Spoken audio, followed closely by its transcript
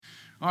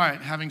All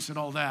right, having said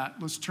all that,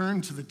 let's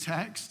turn to the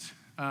text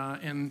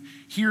and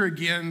hear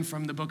again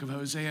from the book of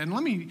Hosea. And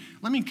let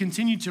me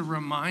continue to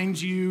remind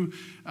you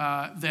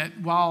that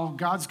while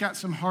God's got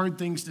some hard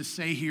things to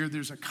say here,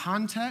 there's a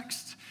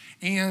context,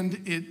 and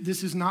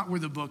this is not where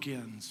the book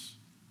ends.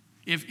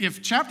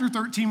 If chapter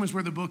 13 was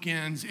where the book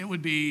ends, it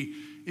would be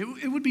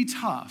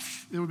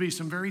tough. There would be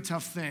some very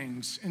tough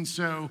things. And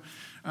so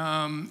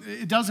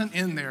it doesn't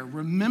end there.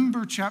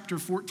 Remember, chapter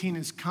 14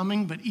 is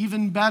coming, but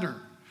even better,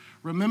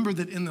 remember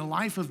that in the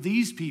life of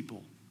these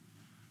people,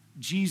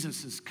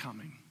 Jesus is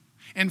coming.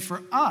 And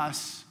for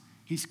us,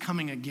 he's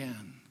coming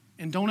again.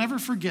 And don't ever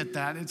forget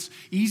that. It's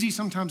easy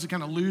sometimes to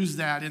kind of lose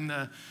that in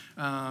the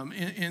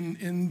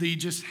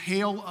just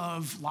hail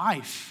of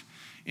life,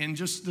 and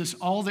just this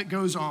all that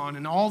goes on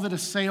and all that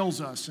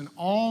assails us and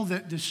all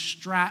that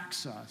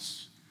distracts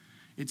us.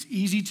 It's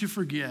easy to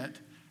forget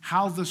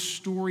how the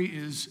story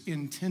is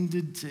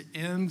intended to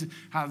end,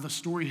 how the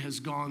story has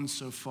gone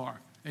so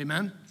far.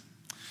 Amen?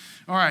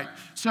 All right,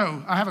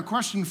 so I have a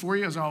question for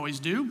you, as I always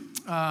do,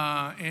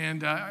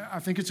 and I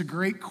think it's a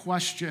great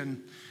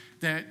question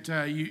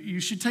that you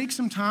should take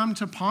some time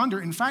to ponder.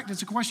 In fact,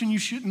 it's a question you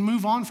shouldn't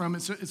move on from.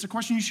 It's a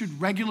question you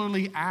should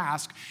regularly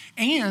ask,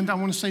 and I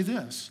want to say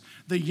this.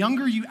 The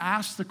younger you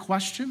ask the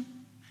question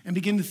and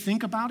begin to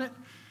think about it,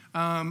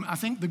 I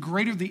think the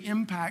greater the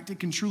impact it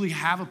can truly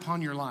have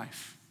upon your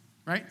life,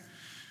 right?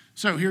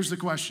 So here's the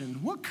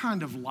question. What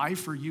kind of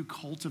life are you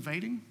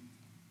cultivating?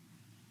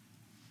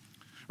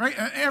 Right?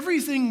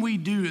 Everything we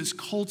do is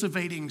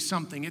cultivating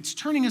something. It's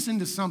turning us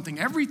into something.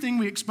 Everything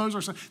we expose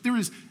ourselves, there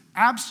is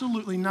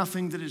absolutely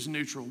nothing that is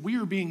neutral. We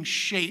are being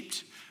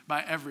shaped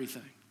by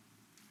everything.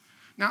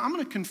 Now, I'm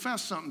going to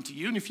confess something to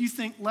you, and if you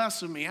think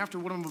less of me after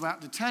what I'm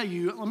about to tell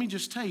you, let me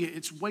just tell you,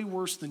 it's way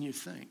worse than you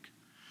think.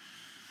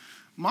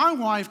 My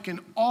wife can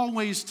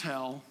always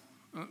tell,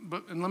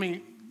 and let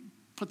me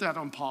put that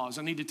on pause.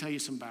 I need to tell you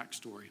some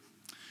backstory.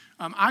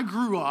 I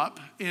grew up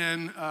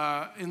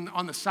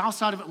on the south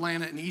side of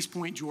Atlanta in East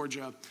Point,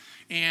 Georgia,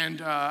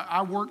 and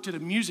I worked at a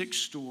music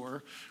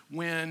store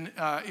when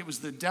it was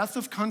the death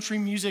of country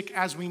music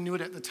as we knew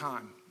it at the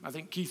time. I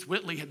think Keith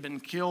Whitley had been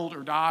killed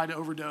or died,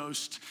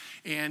 overdosed,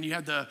 and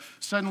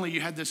suddenly you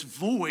had this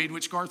void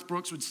which Garth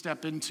Brooks would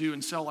step into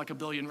and sell like 1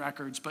 billion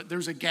records, but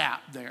there's a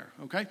gap there,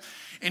 okay?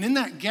 And in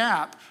that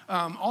gap,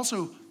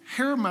 also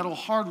hair metal,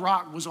 hard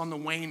rock was on the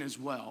wane as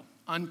well,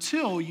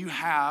 until you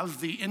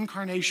have the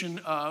incarnation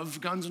of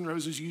Guns N'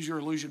 Roses' Use Your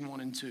Illusion 1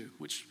 and 2,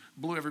 which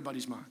blew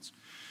everybody's minds.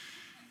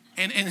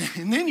 And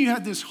then you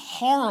had this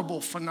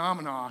horrible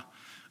phenomena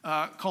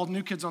called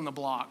New Kids on the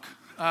Block,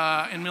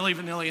 and Milli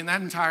Vanilli and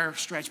that entire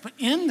stretch. But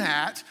in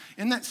that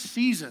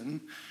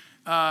season,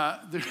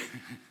 you're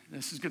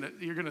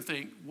gonna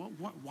think,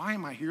 why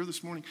am I here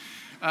this morning?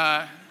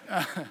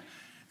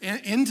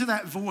 Into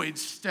that void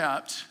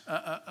stepped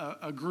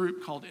a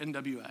group called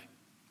NWA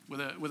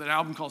with an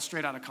album called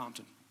Straight Outta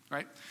Compton,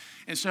 right?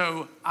 And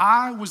so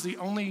I was the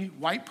only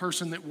white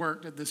person that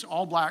worked at this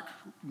all-black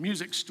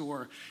music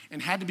store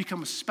and had to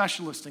become a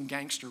specialist in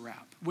gangster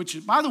rap,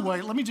 which, by the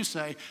way, let me just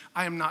say,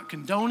 I am not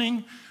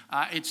condoning.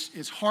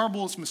 It's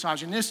horrible. It's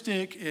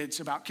misogynistic. It's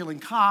about killing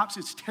cops.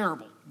 It's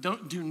terrible.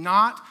 Do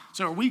not.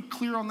 So are we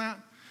clear on that?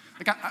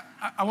 Like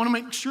I want to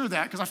make sure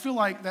that, because I feel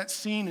like that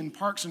scene in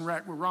Parks and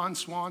Rec where Ron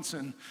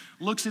Swanson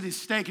looks at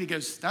his steak and he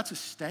goes, "That's a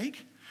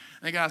steak?"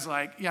 And the guy's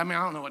like, "Yeah, I mean,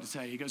 I don't know what to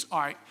tell you." He goes, "All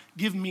right,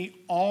 give me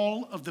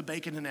all of the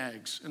bacon and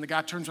eggs." And the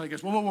guy turns around and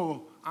goes,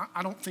 whoa.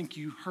 I don't think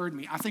you heard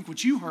me. I think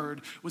what you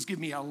heard was give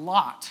me a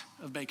lot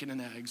of bacon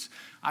and eggs.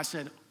 I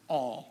said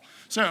all.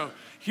 So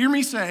hear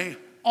me say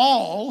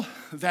all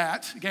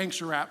that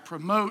gangster rap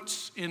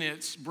promotes in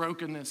its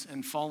brokenness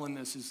and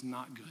fallenness is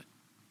not good.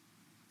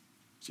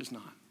 It's just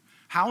not.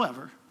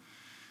 However,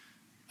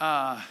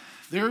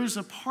 there's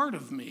a part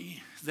of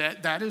me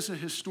that is a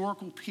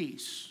historical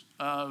piece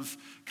of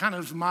kind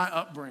of my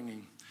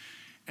upbringing.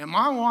 And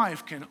my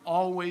wife can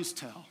always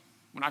tell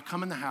when I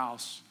come in the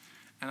house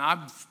and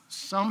I've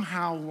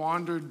somehow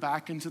wandered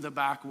back into the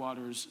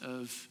backwaters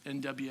of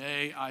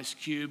NWA, Ice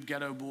Cube,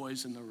 Ghetto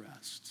Boys, and the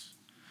rest.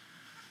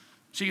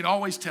 She can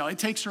always tell. It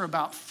takes her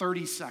about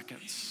 30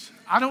 seconds.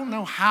 I don't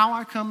know how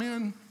I come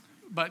in,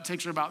 but it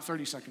takes her about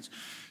 30 seconds.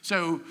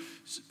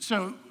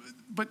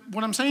 But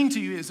what I'm saying to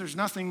you is there's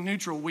nothing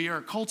neutral. We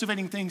are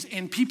cultivating things,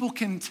 and people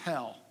can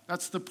tell.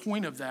 That's the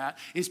point of that,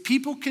 is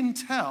people can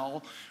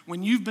tell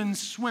when you've been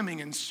swimming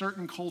in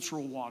certain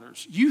cultural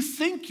waters. You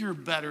think you're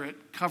better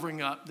at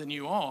covering up than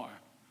you are,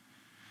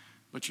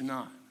 but you're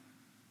not,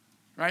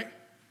 right?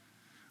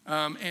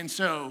 And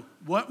so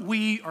what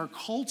we are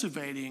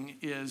cultivating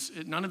is,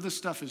 none of this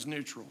stuff is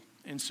neutral.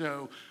 And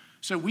so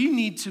we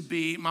need to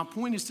be, my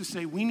point is to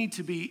say, we need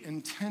to be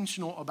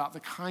intentional about the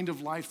kind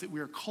of life that we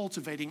are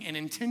cultivating and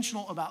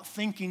intentional about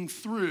thinking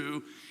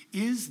through,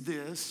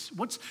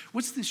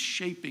 what's this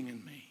shaping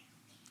in me?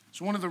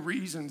 It's one of the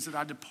reasons that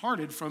I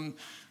departed from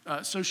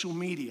social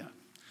media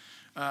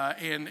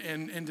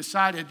and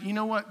decided, you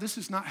know what, this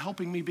is not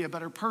helping me be a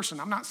better person.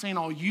 I'm not saying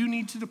all you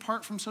need to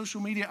depart from social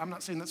media. I'm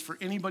not saying that's for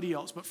anybody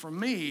else. But for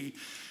me,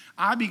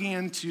 I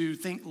began to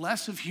think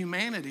less of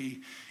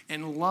humanity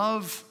and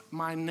love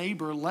my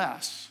neighbor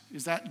less.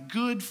 Is that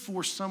good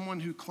for someone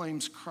who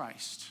claims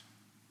Christ?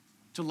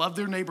 To love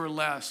their neighbor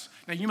less.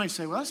 Now you may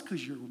say, well, that's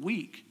because you're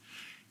weak.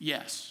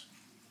 Yes.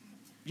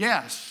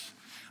 Yes,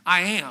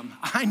 I am.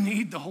 I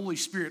need the Holy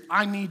Spirit.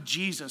 I need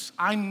Jesus.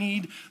 I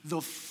need the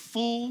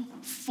full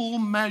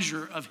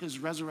measure of his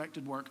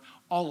resurrected work,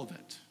 all of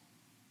it,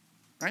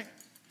 right?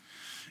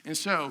 And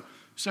so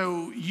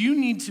you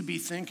need to be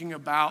thinking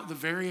about the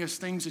various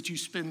things that you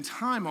spend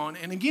time on.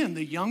 And again,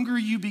 the younger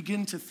you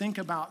begin to think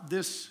about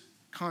this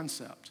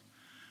concept,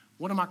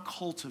 what am I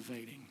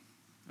cultivating?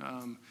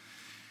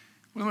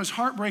 One of the most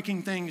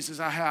heartbreaking things is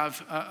I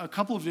have a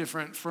couple of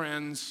different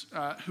friends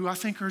who I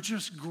think are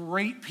just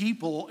great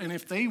people, and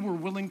if they were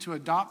willing to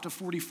adopt a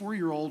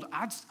 44-year-old,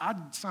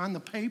 I'd sign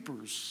the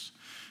papers.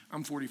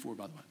 I'm 44,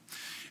 by the way.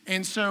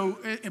 And so,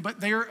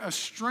 but they're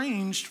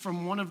estranged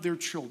from one of their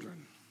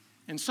children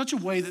in such a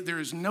way that there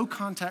is no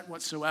contact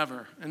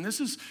whatsoever. And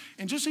this is,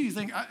 and just so you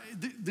think,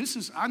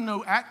 I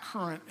know at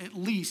current at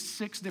least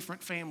 6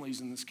 different families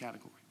in this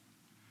category.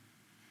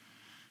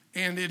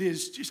 And it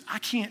is just, I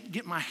can't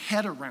get my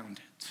head around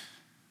it.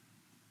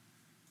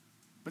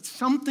 But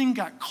something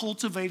got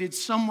cultivated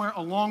somewhere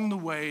along the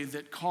way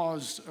that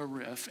caused a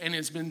rift and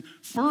has been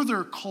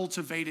further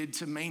cultivated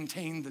to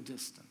maintain the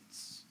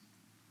distance.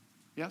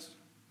 Yes?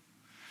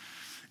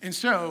 And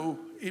so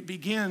it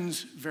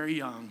begins very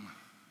young.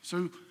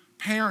 So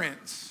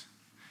parents,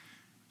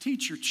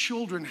 teach your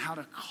children how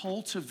to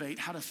cultivate,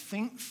 how to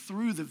think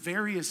through the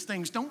various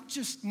things. Don't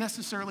just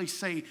necessarily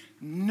say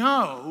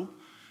no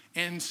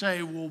and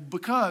say, well,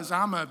 because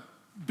I'm a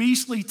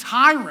beastly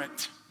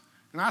tyrant.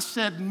 And I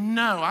said,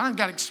 no, I ain't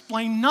got to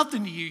explain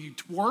nothing to you, you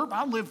twerp.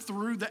 I lived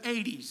through the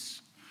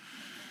 80s.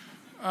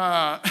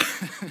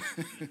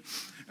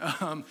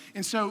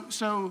 And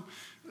so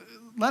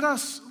let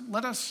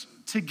us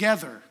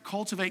together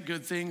cultivate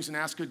good things and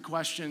ask good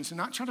questions and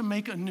not try to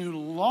make a new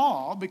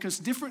law because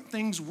different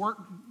things work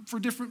for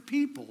different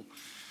people.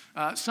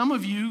 Some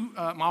of you,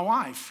 my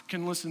wife,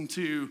 can listen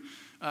to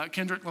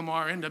Kendrick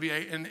Lamar,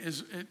 NWA, and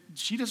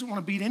she doesn't want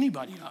to beat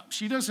anybody up.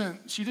 She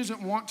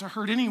doesn't want to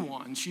hurt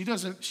anyone.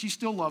 She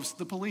still loves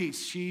the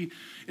police. It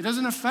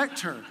doesn't affect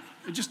her.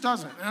 It just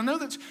doesn't. And I know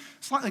that's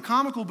slightly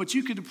comical, but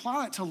you could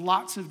apply it to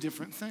lots of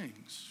different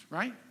things,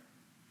 right?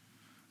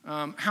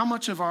 How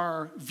much of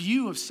our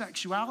view of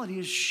sexuality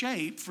is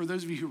shaped, for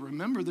those of you who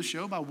remember the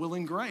show, by Will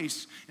and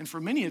Grace, and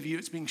for many of you,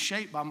 it's being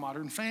shaped by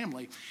Modern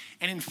Family.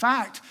 And in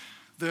fact,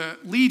 the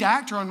lead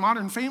actor on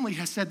Modern Family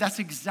has said that's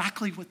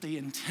exactly what they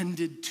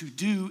intended to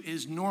do,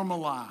 is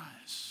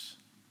normalize.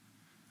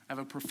 I have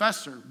a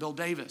professor, Bill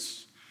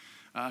Davis,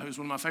 who's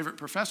one of my favorite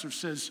professors,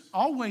 says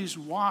always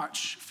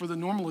watch for the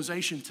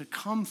normalization to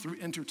come through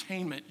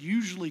entertainment,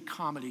 usually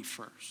comedy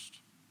first.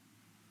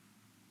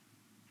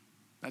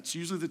 That's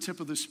usually the tip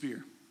of the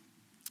spear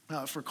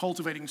for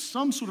cultivating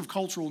some sort of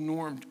cultural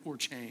norm or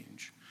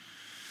change.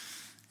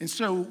 And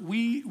so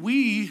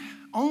we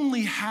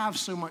only have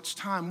so much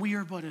time. We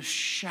are but a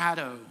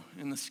shadow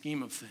in the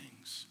scheme of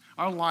things.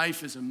 Our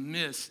life is a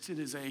mist. It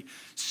is a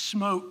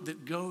smoke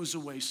that goes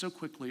away so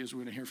quickly, as we're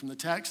going to hear from the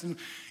text. And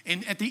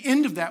at the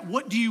end of that,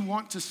 what do you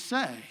want to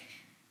say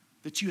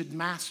that you had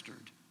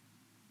mastered?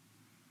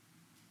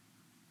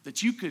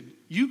 That you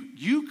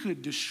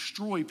could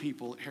destroy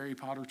people at Harry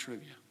Potter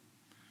trivia.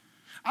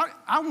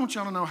 I want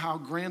y'all to know how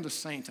grand a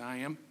saint I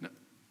am. No,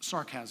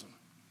 sarcasm.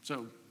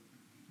 So,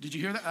 did you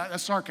hear that?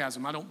 That's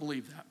sarcasm. I don't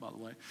believe that, by the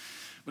way.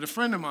 But a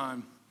friend of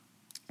mine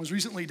was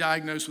recently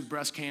diagnosed with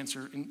breast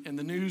cancer, and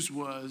the news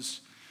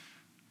was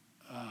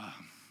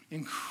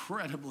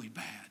incredibly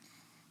bad.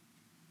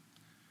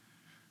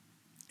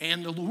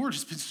 And the Lord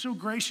has been so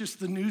gracious.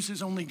 The news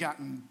has only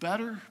gotten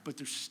better, but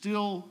she's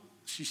still,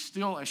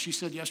 as she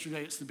said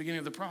yesterday, it's the beginning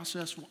of the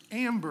process. Well,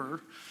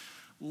 Amber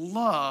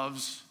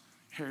loves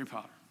Harry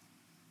Potter.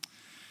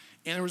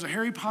 And there was a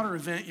Harry Potter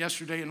event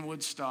yesterday in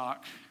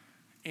Woodstock,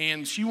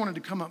 and she wanted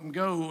to come up and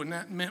go, and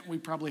that meant we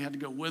probably had to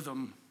go with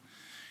them.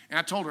 And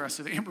I told her, I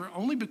said, Amber,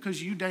 only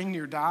because you dang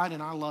near died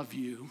and I love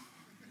you,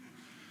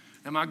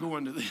 am I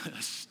going to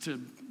this to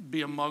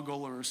be a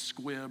muggle or a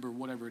squib or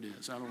whatever it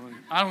is. I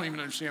don't even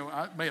understand.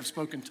 I may have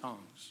spoken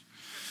tongues.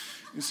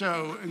 And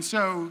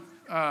so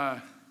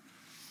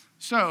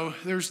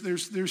there's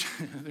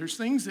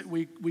things that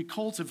we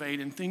cultivate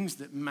and things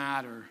that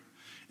matter.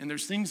 And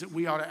there's things that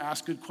we ought to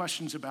ask good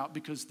questions about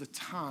because the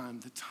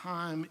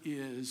time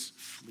is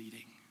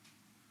fleeting.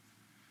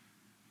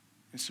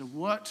 And so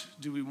what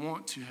do we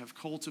want to have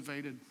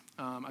cultivated?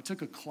 I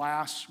took a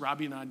class,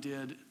 Robbie and I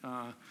did.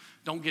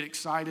 Don't get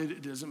excited.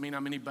 It doesn't mean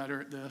I'm any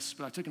better at this,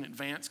 but I took an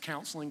advanced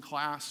counseling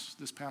class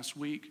this past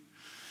week.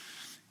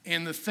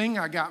 And the thing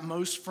I got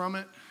most from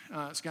it,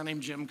 it's a guy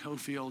named Jim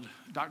Cofield,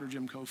 Dr.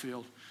 Jim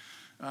Cofield,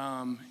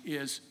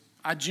 is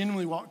I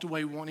genuinely walked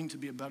away wanting to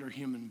be a better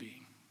human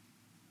being.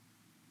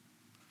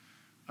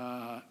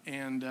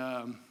 And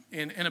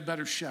a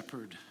better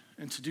shepherd,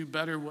 and to do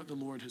better what the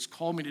Lord has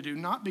called me to do,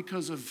 not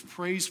because of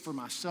praise for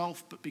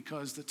myself, but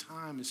because the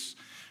time is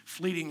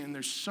fleeting and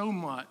there's so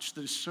much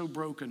that is so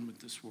broken with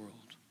this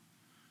world.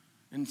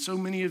 And so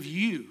many of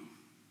you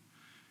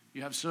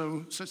have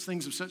such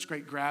things of such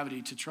great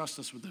gravity. To trust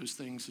us with those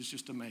things is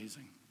just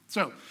amazing.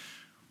 So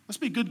let's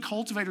be good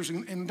cultivators,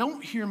 and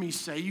don't hear me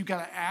say you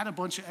got to add a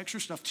bunch of extra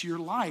stuff to your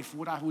life.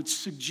 What I would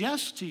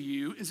suggest to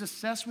you is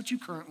assess what you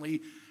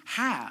currently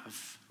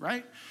have,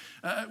 right?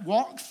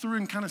 Walk through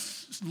and kind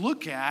of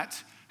look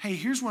at, hey,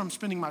 here's where I'm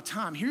spending my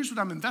time. Here's what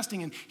I'm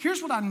investing in.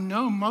 Here's what I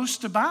know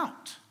most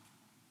about.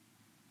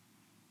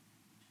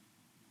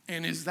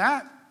 And is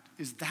that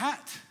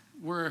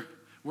where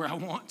I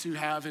want to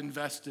have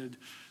invested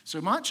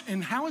so much?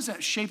 And how is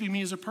that shaping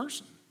me as a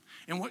person?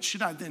 And what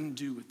should I then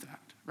do with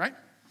that, right?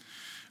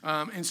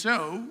 And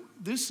so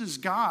this is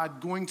God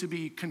going to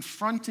be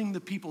confronting the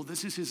people.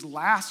 This is his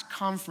last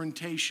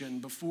confrontation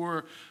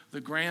before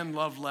the grand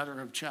love letter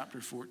of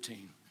chapter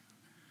 14.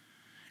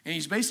 And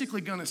he's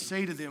basically going to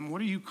say to them, what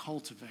are you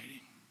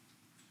cultivating?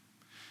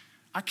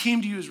 I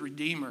came to you as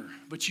Redeemer,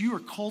 but you are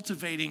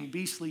cultivating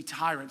beastly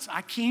tyrants.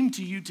 I came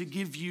to you to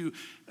give you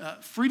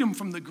freedom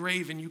from the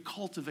grave, and you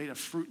cultivate a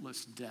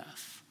fruitless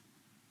death.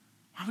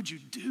 Why would you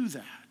do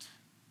that?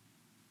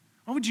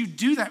 Why would you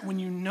do that when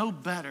you know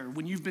better,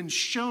 when you've been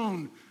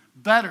shown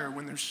better,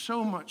 when there's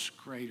so much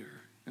greater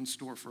in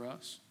store for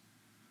us?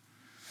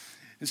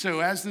 And so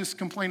as this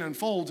complaint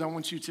unfolds, I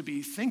want you to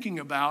be thinking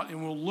about,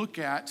 and we'll look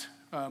at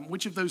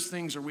which of those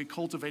things are we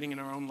cultivating in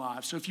our own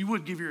lives. So if you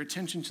would give your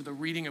attention to the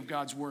reading of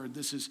God's word,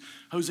 this is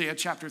Hosea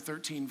chapter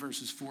 13,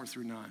 verses 4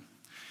 through 9.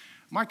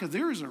 Micah,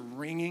 there is a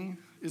ringing.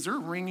 Is there a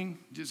ringing?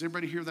 Does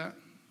everybody hear that?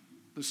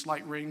 The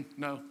slight ring?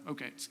 No?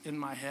 Okay, it's in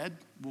my head.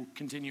 We'll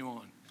continue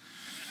on.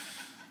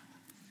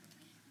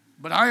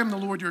 But I am the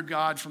Lord your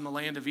God from the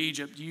land of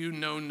Egypt. You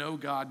know no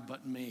God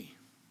but me.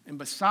 And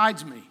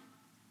besides me,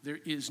 there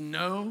is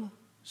no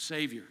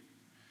Savior.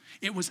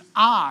 It was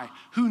I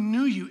who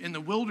knew you in the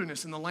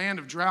wilderness, in the land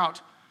of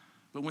drought.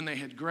 But when they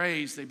had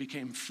grazed, they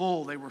became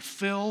full. They were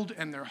filled,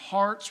 and their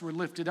hearts were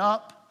lifted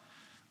up.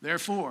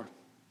 Therefore,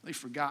 they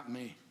forgot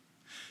me.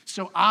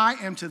 So I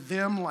am to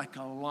them like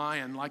a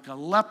lion, like a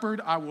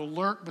leopard. I will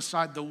lurk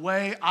beside the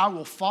way. I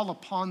will fall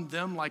upon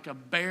them like a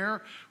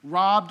bear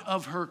robbed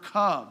of her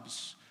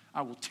cubs.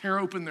 I will tear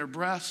open their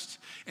breasts,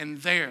 and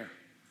there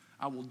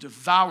I will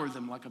devour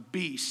them like a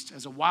beast,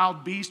 as a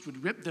wild beast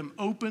would rip them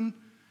open.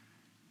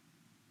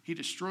 He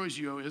destroys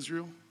you, O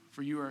Israel,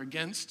 for you are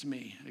against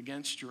me,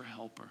 against your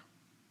helper.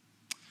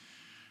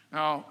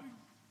 Now,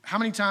 how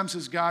many times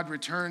has God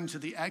returned to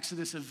the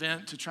Exodus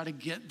event to try to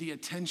get the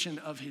attention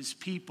of his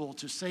people,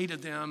 to say to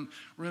them,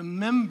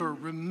 remember,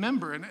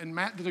 and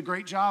Matt did a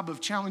great job of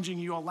challenging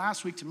you all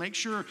last week to make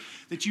sure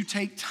that you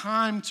take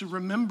time to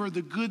remember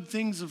the good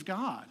things of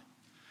God.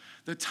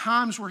 The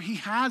times where he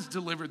has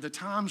delivered, the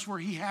times where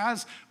he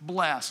has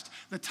blessed,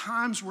 the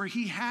times where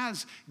he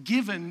has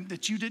given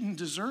that you didn't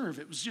deserve.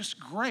 It was just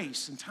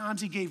grace. And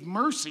times he gave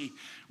mercy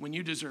when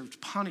you deserved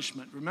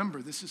punishment.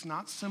 Remember, this is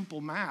not simple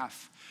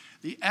math.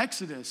 The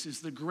Exodus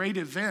is the great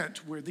event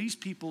where these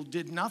people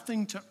did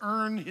nothing to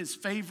earn his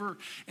favor,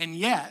 and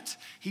yet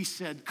he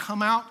said,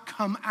 come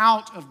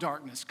out of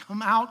darkness,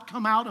 come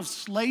out of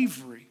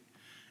slavery,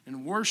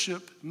 and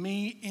worship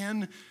me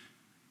in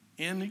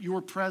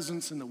your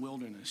presence in the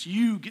wilderness.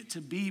 You get to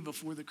be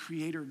before the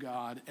Creator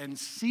God and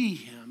see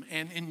him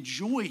and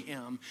enjoy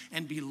him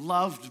and be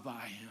loved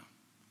by him.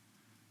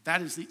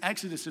 That is the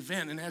Exodus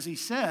event. And as he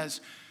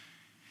says,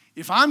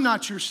 if I'm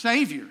not your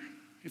Savior,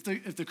 if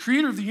the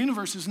Creator of the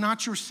universe is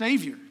not your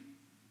Savior,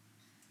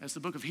 as the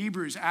book of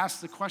Hebrews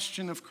asks the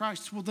question of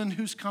Christ, well, then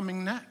who's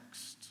coming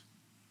next?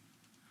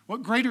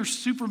 What greater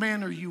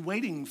Superman are you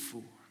waiting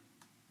for?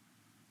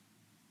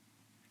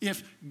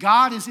 If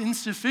God is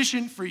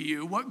insufficient for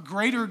you, what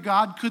greater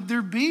God could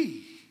there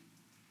be?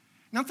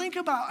 Now think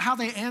about how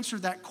they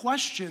answered that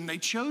question. They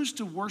chose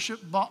to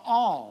worship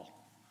Baal,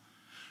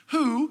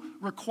 who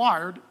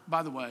required,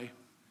 by the way,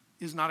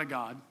 is not a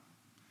God,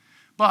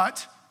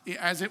 but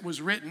as it was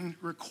written,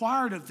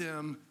 required of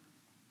them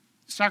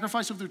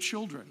sacrifice of their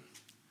children,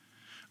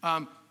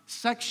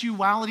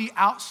 sexuality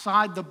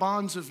outside the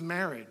bonds of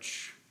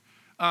marriage.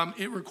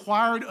 It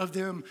required of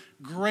them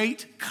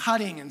great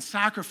cutting and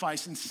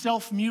sacrifice and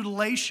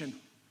self-mutilation.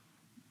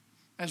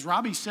 As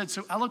Robbie said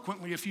so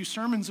eloquently a few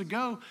sermons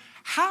ago,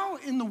 how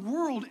in the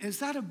world is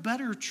that a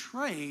better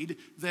trade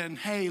than,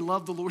 hey,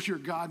 love the Lord your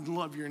God and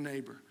love your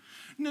neighbor?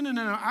 No.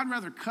 I'd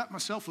rather cut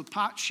myself with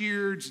pot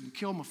shears and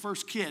kill my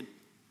first kid.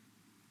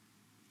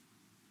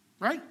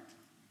 Right?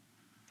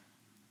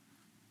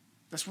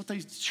 That's what they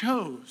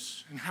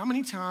chose. And how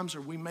many times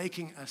are we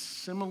making a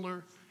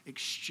similar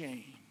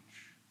exchange?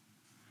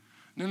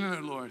 No,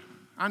 Lord.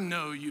 I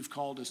know you've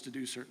called us to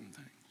do certain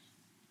things.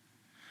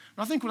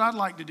 But I think what I'd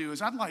like to do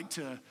is I'd like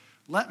to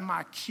let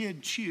my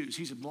kid choose.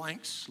 He's a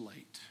blank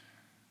slate.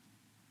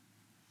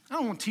 I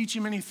don't want to teach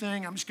him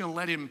anything. I'm just going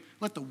to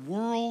let the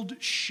world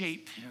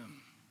shape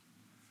him.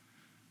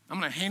 I'm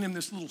going to hand him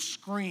this little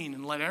screen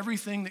and let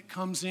everything that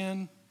comes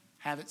in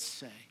have its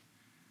say.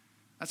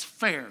 That's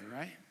fair,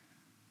 right?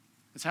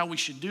 That's how we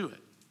should do it.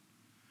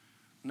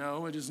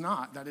 No, it is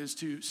not. That is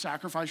to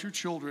sacrifice your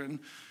children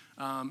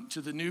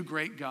to the new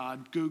great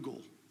God,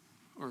 Google,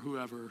 or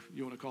whoever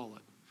you want to call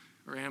it,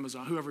 or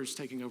Amazon, whoever is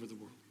taking over the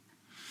world.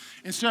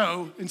 And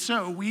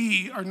so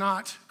we are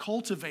not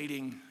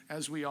cultivating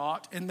as we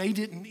ought, and they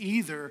didn't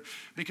either,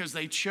 because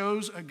they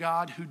chose a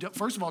God who,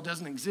 first of all,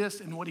 doesn't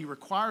exist, and what he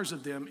requires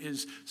of them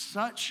is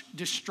such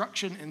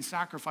destruction and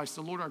sacrifice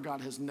the Lord our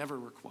God has never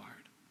required.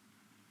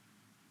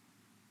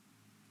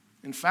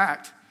 In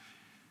fact,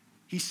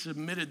 he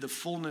submitted the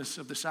fullness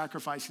of the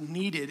sacrifice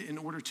needed in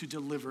order to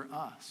deliver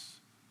us.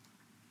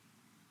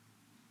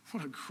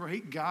 What a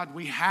great God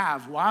we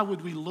have. Why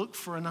would we look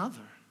for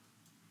another?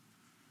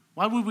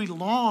 Why would we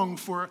long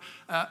for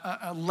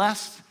a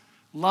less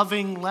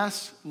loving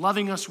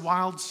us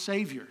wild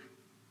Savior?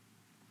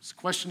 It's a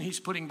question he's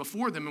putting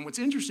before them. And what's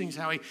interesting is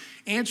how he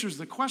answers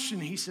the question.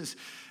 He says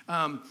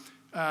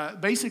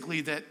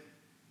basically that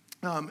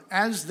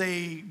as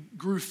they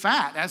grew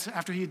fat,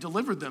 after he had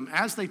delivered them,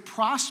 as they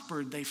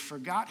prospered, they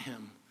forgot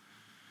him.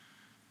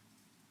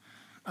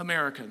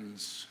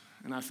 Americans,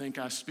 and I think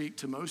I speak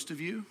to most of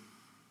you,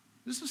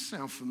 does this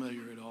sound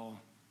familiar at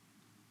all?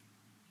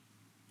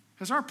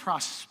 Has our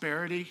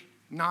prosperity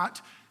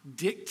not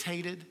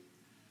dictated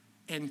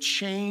and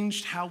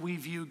changed how we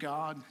view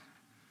God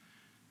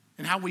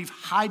and how we've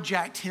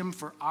hijacked him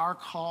for our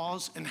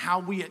cause and how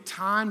we at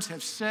times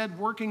have said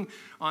working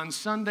on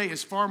Sunday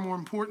is far more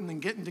important than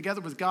getting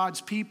together with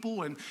God's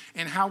people, and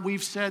how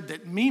we've said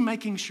that me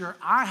making sure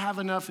I have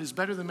enough is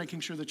better than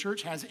making sure the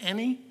church has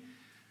any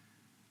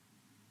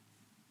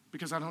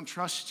because I don't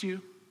trust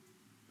you?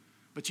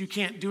 But you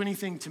can't do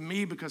anything to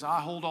me because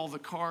I hold all the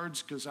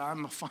cards because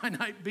I'm a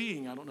finite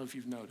being. I don't know if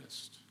you've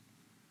noticed.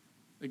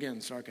 Again,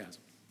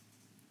 sarcasm.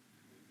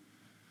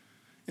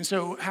 And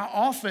so how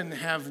often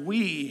have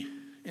we,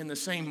 in the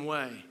same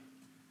way,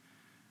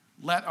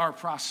 let our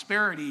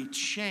prosperity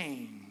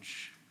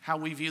change how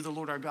we view the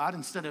Lord our God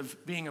instead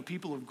of being a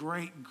people of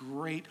great,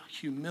 great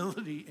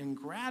humility and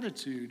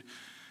gratitude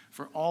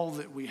for all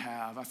that we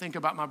have? I think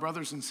about my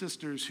brothers and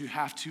sisters who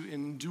have to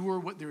endure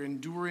what they're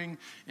enduring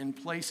in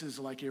places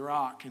like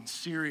Iraq and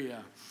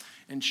Syria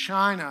and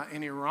China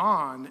and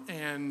Iran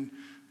and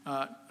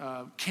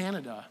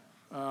Canada.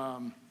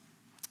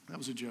 That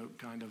was a joke,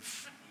 kind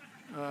of.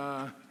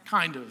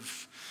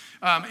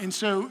 And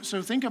so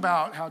think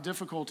about how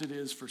difficult it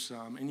is for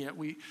some, and yet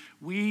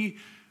we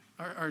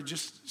are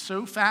just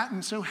so fat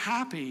and so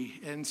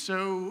happy and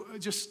so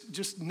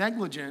just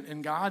negligent,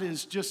 and God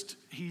is just,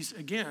 he's,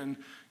 again,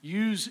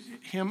 use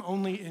him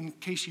only in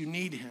case you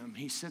need him.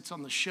 He sits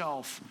on the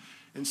shelf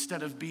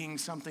instead of being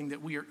something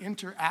that we are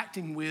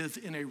interacting with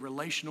in a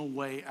relational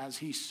way as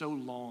he so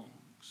longs.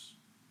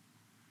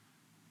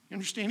 You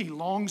understand? He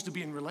longs to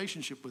be in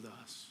relationship with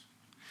us.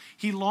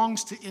 He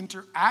longs to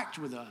interact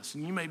with us.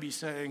 And you may be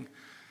saying,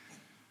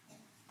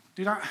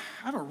 dude, I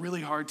have a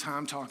really hard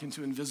time talking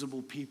to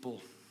invisible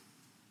people.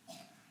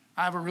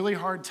 I have a really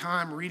hard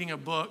time reading a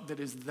book that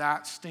is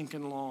that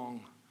stinking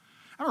long.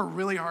 I have a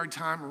really hard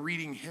time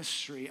reading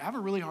history. I have a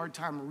really hard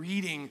time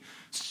reading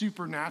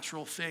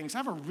supernatural things. I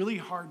have a really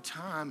hard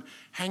time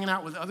hanging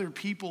out with other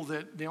people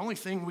that the only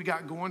thing we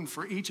got going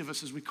for each of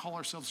us is we call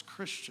ourselves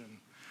Christian.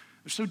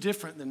 They're so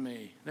different than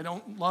me. They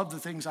don't love the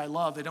things I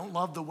love. They don't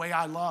love the way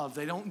I love.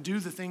 They don't do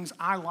the things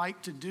I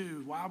like to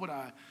do. Why would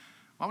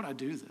I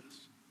do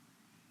this?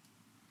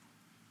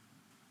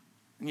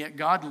 And yet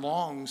God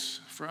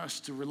longs for us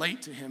to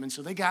relate to him. And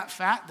so they got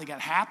fat, they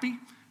got happy,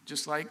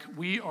 just like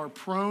we are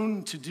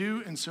prone to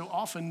do and so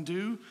often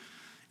do,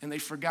 and they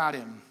forgot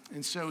him.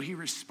 And so he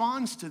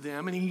responds to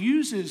them, and he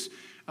uses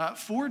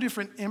 4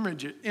 different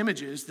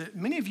images that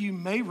many of you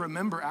may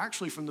remember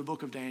actually from the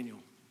book of Daniel.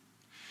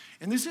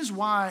 And this is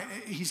why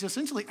he's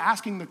essentially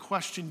asking the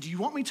question, do you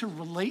want me to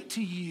relate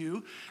to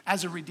you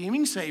as a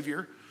redeeming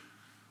Savior,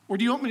 or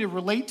do you want me to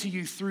relate to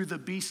you through the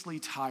beastly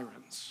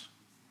tyrants?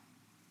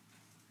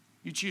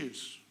 You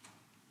choose.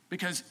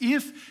 Because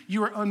if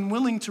you are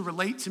unwilling to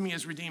relate to me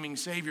as redeeming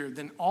Savior,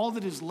 then all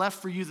that is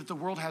left for you that the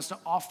world has to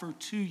offer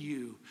to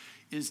you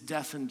is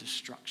death and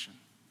destruction.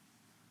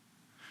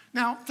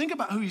 Now, think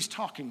about who he's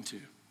talking to.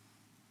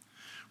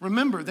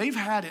 Remember, they've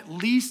had at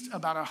least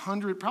about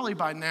 100, probably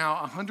by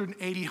now,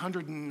 180,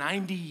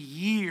 190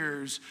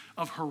 years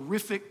of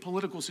horrific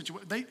political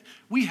situations.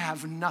 We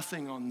have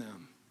nothing on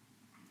them.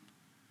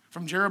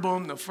 From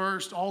Jeroboam the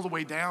first all the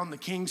way down, the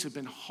kings have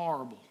been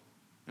horrible.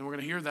 And we're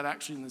going to hear that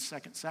actually in the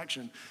second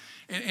section.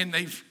 And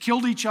they've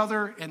killed each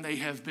other, and they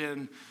have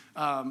been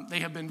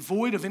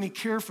void of any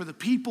care for the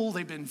people.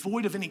 They've been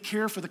void of any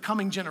care for the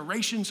coming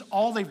generations.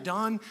 All they've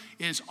done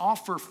is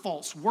offer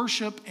false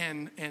worship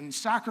and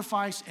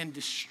sacrifice and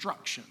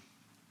destruction.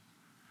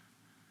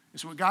 And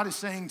so what God is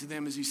saying to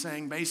them is he's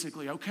saying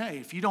basically, okay,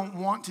 if you don't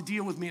want to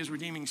deal with me as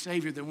redeeming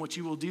Savior, then what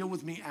you will deal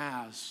with me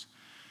as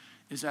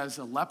is as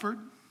a leopard,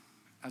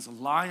 as a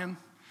lion,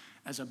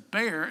 as a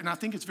bear. And I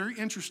think it's very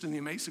interesting that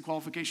he makes the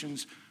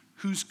qualifications,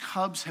 whose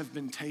cubs have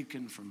been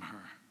taken from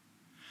her.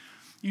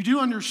 You do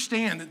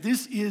understand that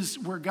this is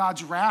where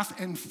God's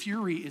wrath and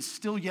fury is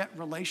still yet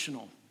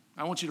relational.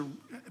 I want you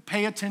to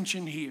pay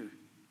attention here.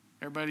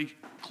 Everybody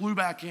clue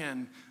back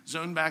in,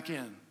 zone back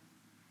in.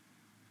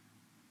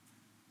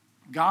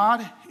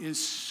 God is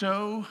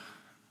so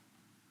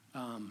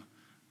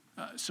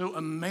so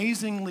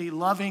amazingly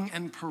loving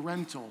and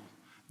parental.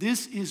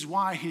 This is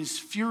why his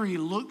fury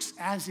looks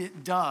as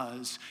it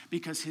does,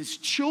 because his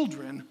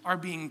children are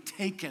being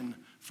taken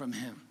from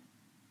him.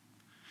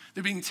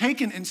 They're being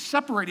taken and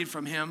separated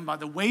from him by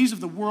the ways of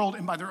the world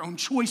and by their own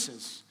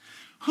choices.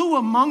 Who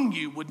among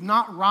you would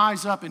not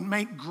rise up and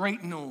make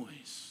great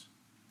noise?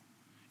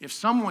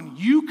 If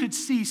you could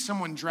see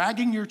someone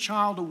dragging your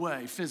child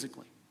away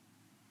physically,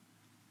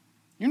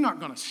 you're not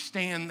going to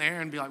stand there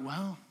and be like,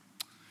 well,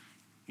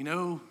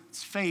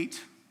 it's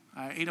fate.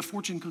 I ate a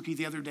fortune cookie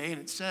the other day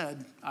and it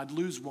said I'd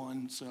lose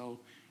one, so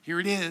here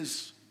it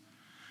is.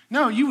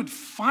 No, you would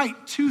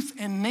fight tooth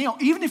and nail.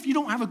 Even if you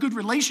don't have a good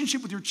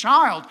relationship with your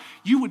child,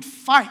 you would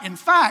fight. In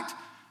fact,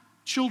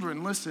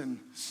 children, listen,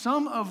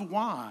 some of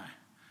why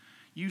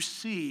you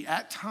see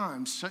at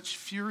times such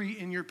fury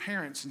in your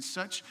parents and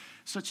such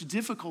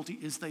difficulty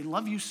is they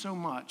love you so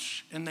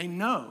much, and they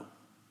know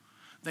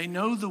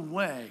the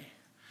way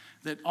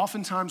that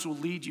oftentimes will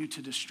lead you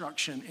to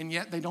destruction, and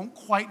yet they don't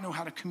quite know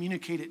how to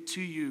communicate it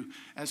to you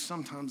as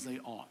sometimes they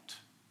ought.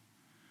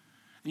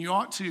 And you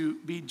ought to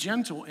be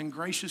gentle and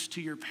gracious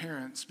to your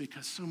parents,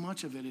 because so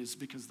much of it is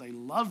because they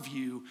love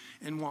you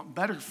and want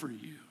better for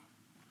you.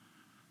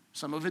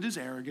 Some of it is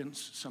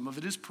arrogance, some of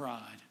it is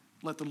pride.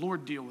 Let the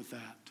Lord deal with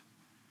that.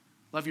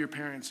 Love your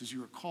parents as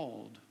you are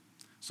called,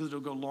 so that they'll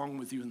go along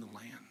with you in the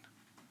land.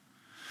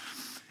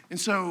 And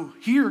so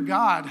here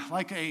God,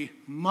 like a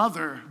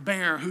mother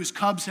bear whose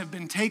cubs have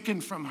been taken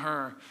from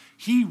her,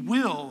 he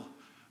will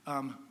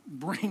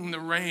bring the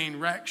rain,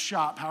 wreck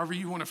shop, however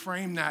you want to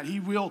frame that. He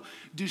will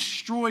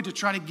destroy to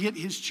try to get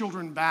his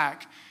children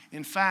back.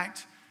 In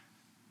fact,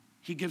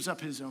 he gives up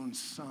his own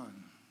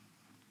son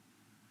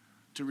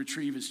to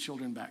retrieve his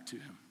children back to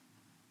him.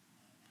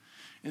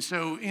 And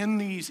so in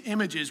these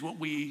images, what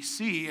we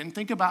see, and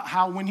think about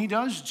how when he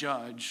does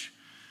judge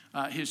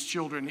his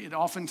children, it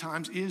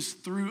oftentimes is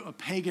through a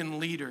pagan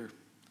leader.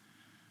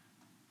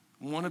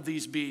 One of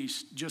these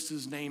beasts just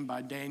is named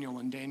by Daniel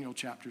in Daniel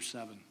chapter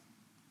 7.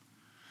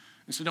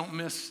 And so don't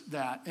miss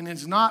that. And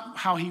it's not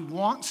how he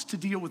wants to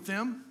deal with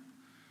them.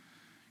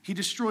 He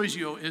destroys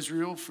you, O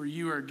Israel, for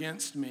you are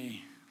against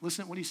me.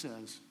 Listen to what he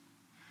says.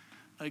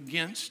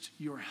 Against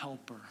your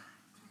helper.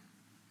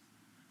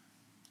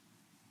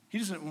 He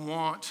doesn't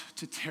want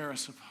to tear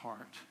us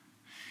apart.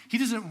 He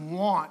doesn't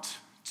want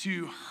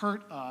to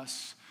hurt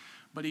us,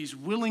 but he's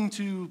willing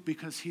to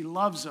because he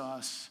loves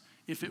us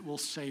if it will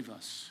save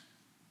us.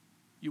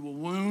 You will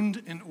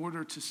wound in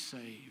order to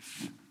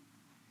save.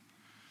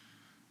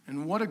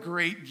 And what a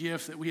great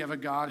gift that we have a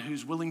God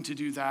who's willing to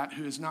do that,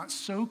 who is not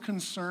so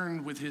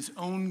concerned with his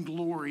own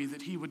glory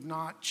that he would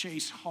not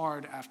chase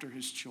hard after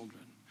his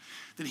children.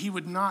 That he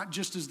would not,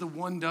 just as the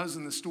one does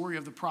in the story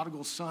of the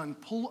prodigal son,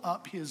 pull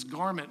up his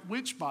garment,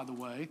 which, by the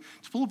way,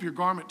 to pull up your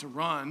garment to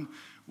run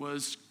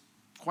was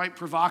quite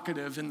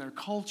provocative in their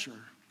culture.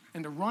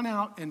 And to run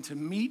out and to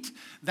meet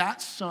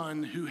that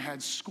son who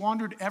had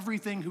squandered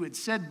everything, who had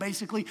said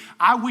basically,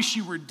 I wish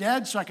you were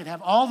dead so I could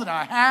have all that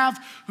I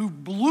have, who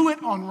blew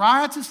it on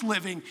riotous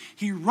living,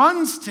 he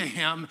runs to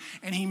him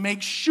and he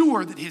makes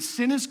sure that his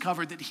sin is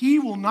covered, that he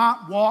will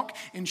not walk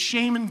in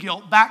shame and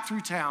guilt back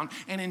through town,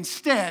 and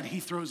instead he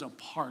throws a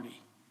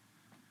party.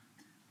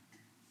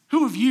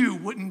 Who of you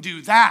wouldn't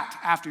do that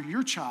after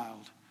your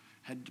child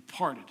had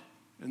departed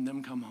and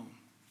them come home?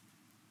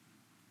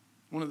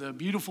 One of the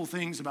beautiful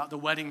things about the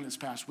wedding this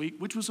past week,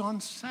 which was on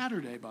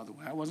Saturday, by the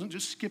way. I wasn't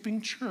just skipping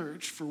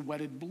church for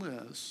wedded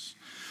bliss.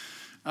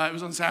 It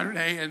was on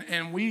Saturday,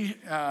 and we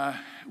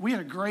had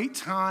a great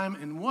time,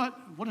 and what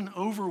an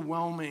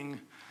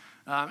overwhelming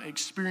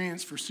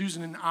experience for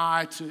Susan and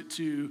I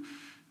to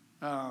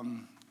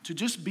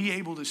just be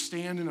able to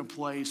stand in a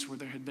place where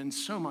there had been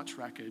so much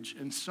wreckage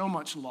and so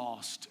much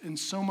lost and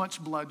so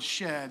much blood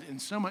shed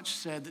and so much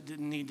said that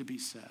didn't need to be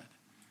said.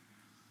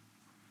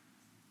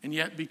 And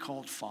yet be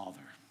called father.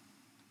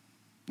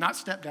 Not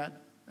stepdad,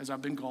 as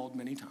I've been called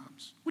many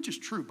times, which is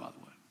true, by the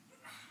way.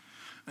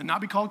 And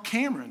not be called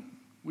Cameron,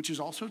 which is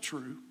also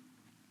true,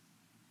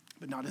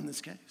 but not in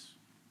this case.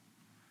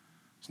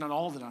 It's not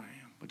all that I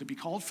am, but to be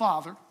called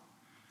father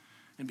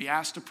and be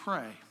asked to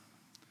pray.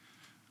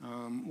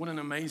 What an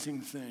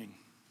amazing thing.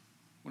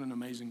 What an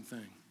amazing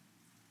thing.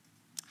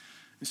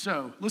 And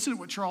so, listen to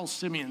what Charles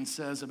Simeon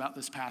says about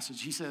this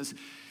passage. He says,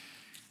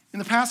 in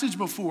the passage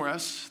before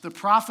us, the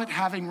prophet,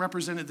 having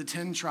represented the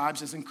 10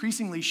 tribes as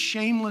increasingly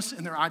shameless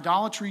in their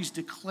idolatries,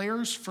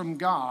 declares from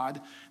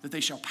God that they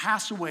shall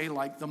pass away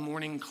like the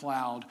morning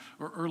cloud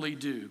or early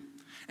dew,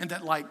 and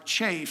that like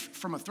chaff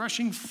from a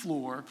threshing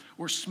floor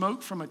or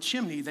smoke from a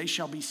chimney, they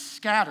shall be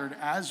scattered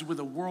as with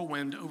a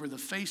whirlwind over the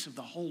face of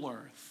the whole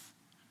earth.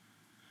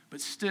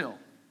 But still,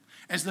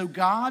 as though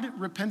God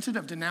repented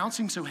of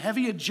denouncing so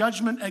heavy a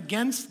judgment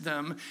against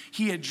them,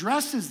 he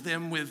addresses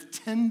them with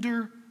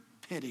tender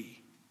pity.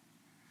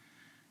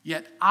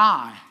 Yet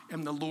I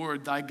am the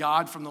Lord thy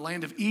God from the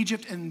land of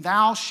Egypt, and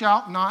thou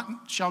shalt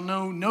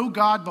know no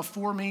God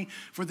before me,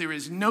 for there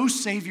is no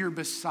Savior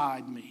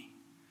beside me.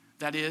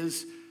 That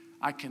is,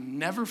 I can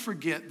never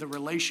forget the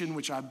relation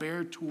which I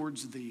bear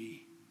towards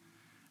thee,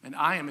 and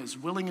I am as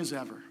willing as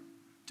ever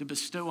to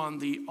bestow on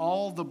thee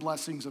all the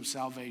blessings of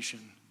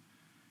salvation,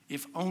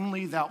 if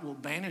only thou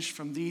wilt banish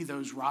from thee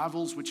those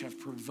rivals which have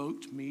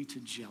provoked me to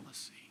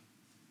jealousy.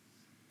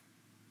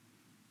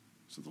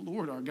 So the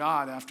Lord our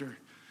God, after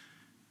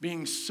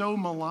being so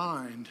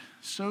maligned,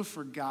 so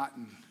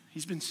forgotten,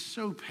 he's been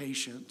so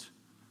patient,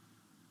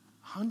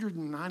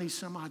 190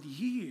 some odd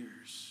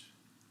years,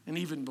 and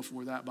even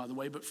before that, by the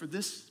way, but for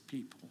this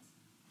people.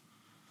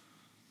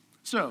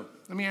 So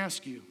let me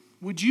ask you,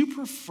 would you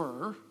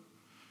prefer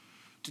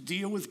to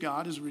deal with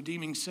God as a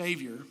redeeming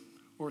Savior,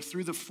 or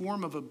through the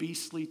form of a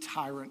beastly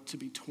tyrant to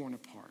be torn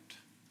apart?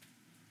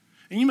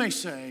 And you may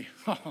say,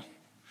 oh,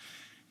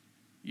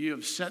 you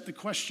have set the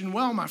question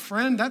well, my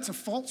friend. That's a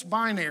false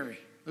binary.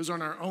 Those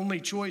aren't our only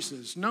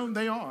choices. No,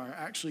 they are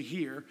actually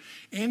here.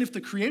 And if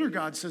the Creator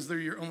God says they're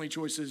your only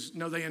choices,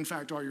 no, they in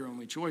fact are your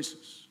only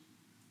choices.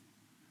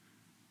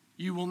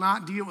 You will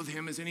not deal with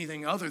him as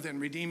anything other than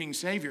redeeming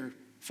Savior,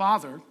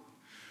 Father,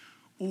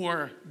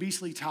 or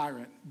beastly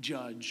tyrant,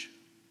 judge.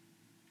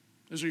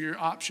 Those are your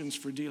options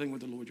for dealing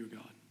with the Lord your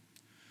God.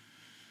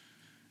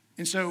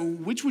 And so,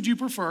 which would you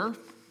prefer?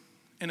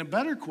 And a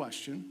better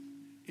question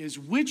is,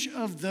 which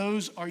of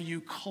those are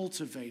you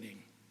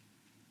cultivating?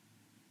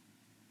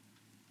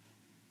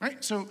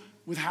 Right? So,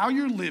 with how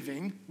you're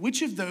living,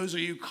 which of those are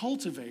you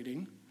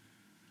cultivating?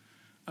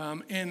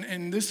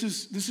 And this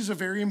is a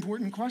very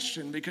important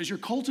question, because you're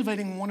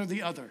cultivating one or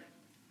the other.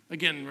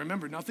 Again,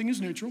 remember, nothing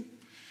is neutral.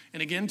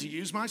 And again, to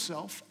use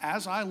myself,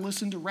 as I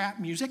listen to rap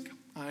music,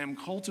 I am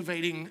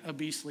cultivating a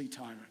beastly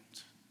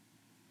tyrant.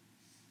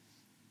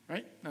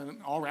 Right? Now,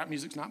 all rap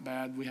music's not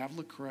bad. We have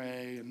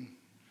Lecrae and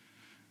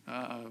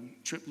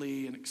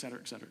Tripley and et cetera,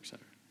 et cetera, et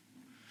cetera.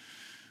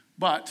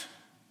 But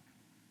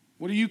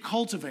what are you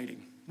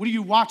cultivating? What are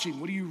you watching?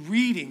 What are you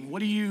reading?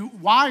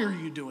 Why are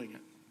you doing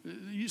it?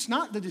 It's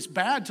not that it's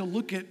bad to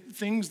look at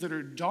things that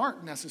are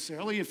dark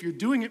necessarily if you're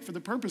doing it for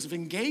the purpose of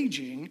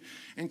engaging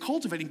and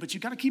cultivating, but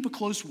you've got to keep a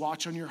close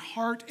watch on your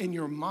heart and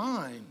your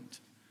mind.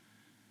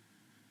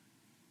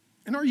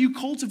 And are you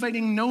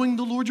cultivating knowing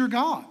the Lord your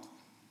God?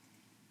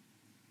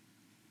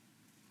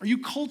 Are you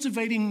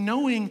cultivating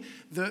knowing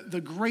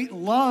the great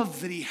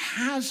love that he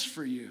has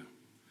for you,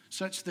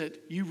 such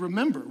that you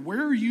remember?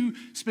 Where are you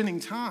spending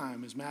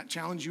time? As Matt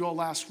challenged you all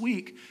last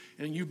week,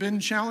 and you've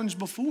been challenged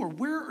before,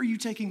 where are you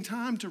taking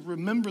time to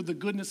remember the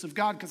goodness of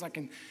God? Because I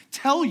can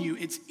tell you,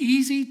 it's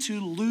easy to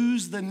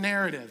lose the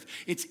narrative.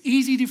 It's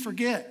easy to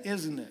forget,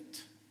 isn't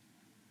it?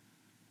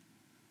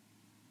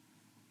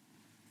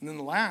 And then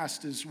the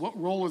last is, what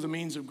role are the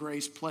means of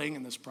grace playing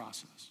in this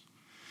process?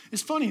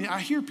 It's funny, I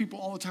hear people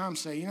all the time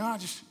say, I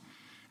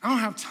don't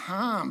have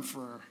time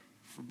for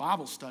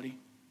Bible study.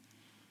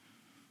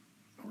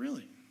 Oh,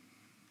 really?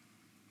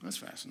 That's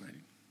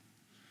fascinating.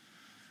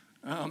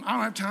 I don't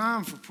have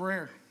time for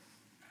prayer.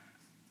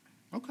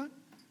 Okay,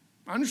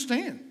 I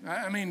understand.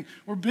 I mean,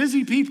 we're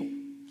busy people.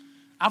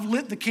 I've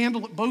lit the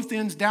candle at both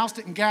ends, doused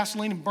it in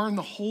gasoline, and burned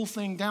the whole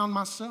thing down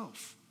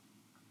myself.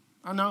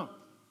 I know.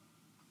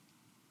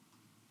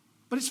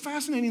 But it's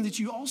fascinating that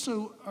you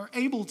also are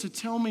able to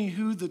tell me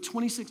who the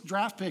 26th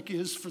draft pick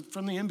is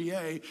from the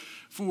NBA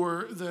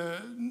for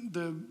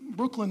the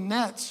Brooklyn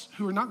Nets,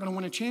 who are not going to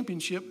win a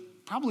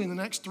championship probably in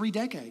the next 3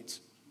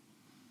 decades.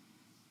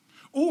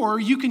 Or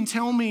you can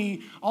tell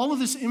me all of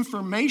this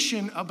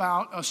information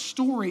about a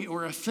story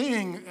or a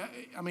thing.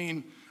 I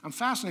mean, I'm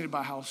fascinated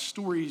by how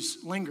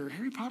stories linger.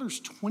 Harry Potter's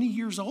 20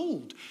 years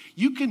old.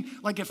 You can,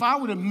 like, if I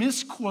were to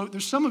misquote,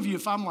 there's some of you,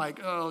 if I'm like,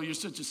 oh, you're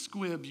such a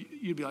squib,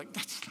 you'd be like,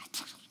 that's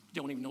not,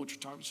 you don't even know what you're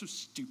talking about. It's so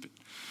stupid.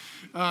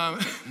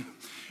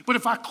 But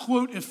if I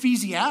quote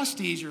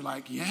Ecclesiastes, you're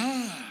like,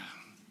 yeah,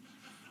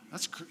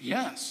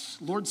 yes,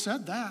 Lord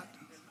said that.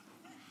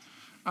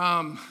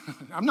 I'm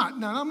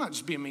not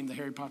just being mean to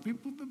Harry Potter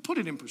people, but put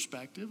it in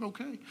perspective,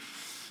 okay?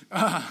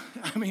 I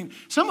mean,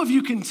 some of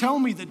you can tell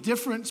me the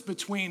difference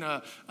between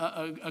a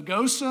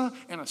Gosa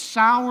and a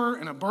Sour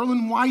and a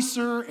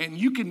Berlin-Weisser,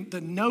 and the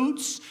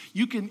notes,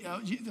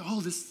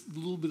 this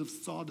little bit of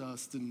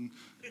sawdust and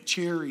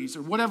cherries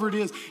or whatever it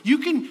is. You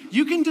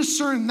can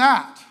discern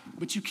that,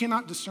 but you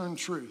cannot discern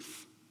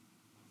truth.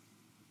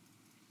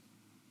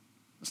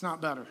 It's not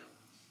better.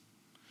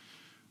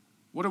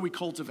 What are we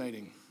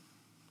cultivating?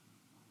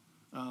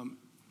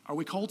 Are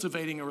we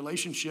cultivating a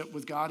relationship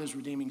with God as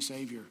redeeming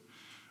Savior?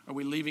 Are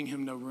we leaving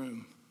him no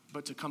room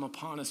but to come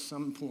upon us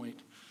some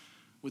point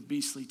with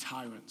beastly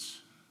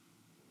tyrants?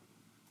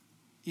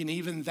 And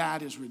even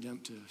that is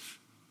redemptive.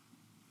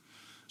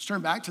 Let's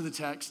turn back to the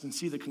text and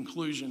see the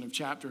conclusion of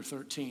chapter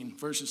 13,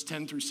 verses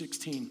 10 through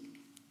 16.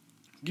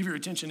 Give your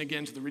attention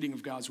again to the reading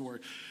of God's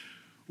word.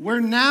 Where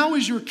now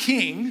is your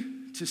king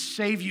to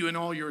save you in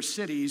all your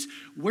cities?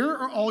 Where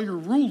are all your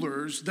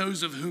rulers,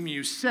 those of whom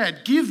you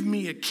said, give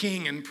me a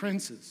king and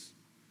princes?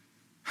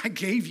 I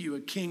gave you a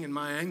king in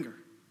my anger,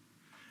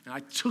 and I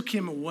took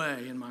him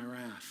away in my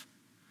wrath.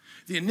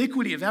 The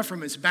iniquity of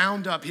Ephraim is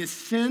bound up, his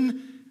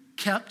sin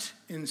kept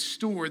in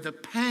store. The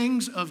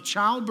pangs of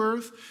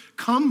childbirth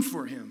come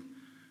for him,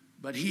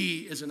 but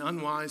he is an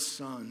unwise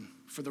son,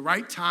 For the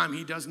right time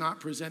he does not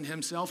present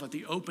himself at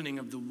the opening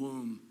of the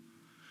womb.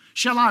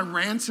 Shall I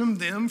ransom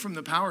them from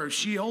the power of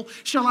Sheol?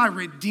 Shall I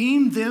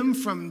redeem them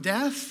from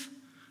death?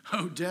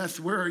 O death,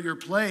 where are your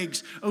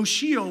plagues? O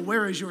Sheol,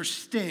 where is your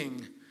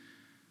sting?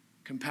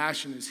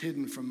 Compassion is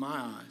hidden from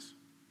my eyes.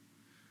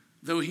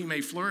 Though he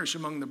may flourish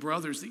among the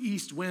brothers, the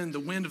east wind, the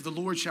wind of the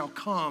Lord shall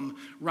come,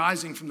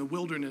 rising from the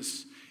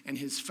wilderness, and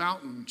his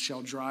fountain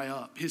shall dry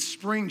up. His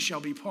spring shall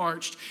be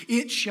parched.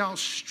 It shall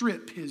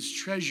strip his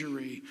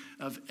treasury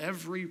of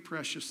every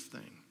precious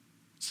thing.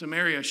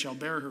 Samaria shall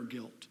bear her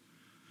guilt,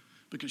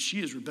 because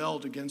she has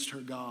rebelled against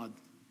her God.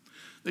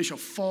 They shall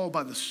fall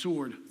by the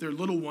sword. Their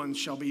little ones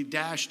shall be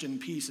dashed in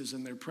pieces,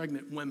 and their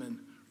pregnant women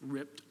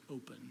ripped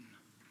open.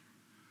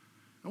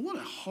 Now, what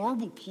a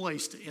horrible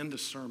place to end a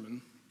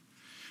sermon.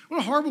 What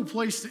a horrible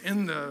place to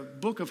end the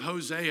book of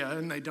Hosea,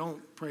 and they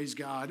don't, praise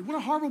God. What a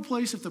horrible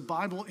place if the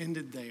Bible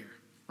ended there,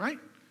 right?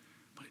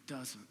 But it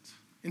doesn't.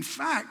 In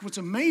fact, what's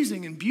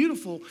amazing and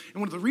beautiful, and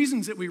one of the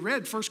reasons that we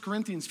read 1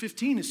 Corinthians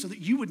 15 is so that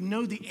you would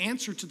know the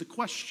answer to the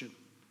question,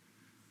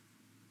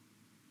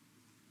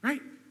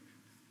 right?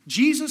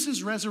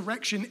 Jesus'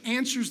 resurrection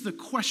answers the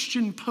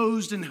question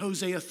posed in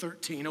Hosea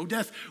 13. O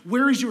death,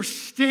 where is your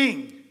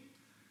sting?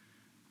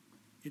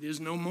 It is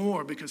no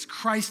more, because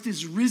Christ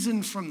is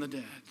risen from the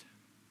dead.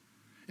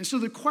 And so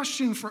the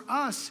question for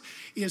us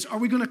is, are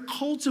we going to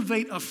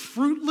cultivate a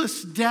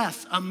fruitless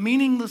death, a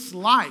meaningless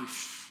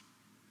life?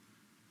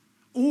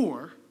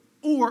 Or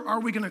are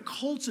we going to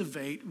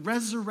cultivate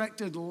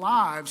resurrected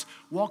lives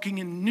walking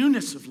in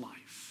newness of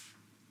life?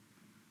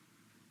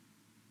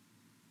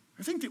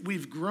 I think that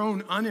we've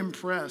grown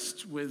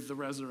unimpressed with the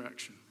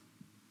resurrection.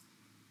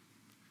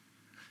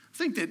 I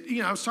think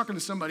that, I was talking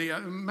to somebody,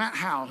 Matt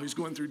Howe, who's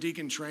going through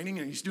deacon training,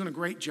 and he's doing a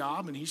great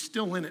job, and he's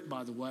still in it,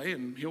 by the way,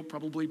 and he'll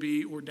probably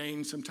be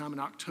ordained sometime in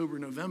October,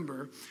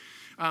 November.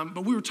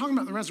 But we were talking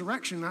about the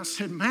resurrection, and I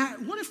said,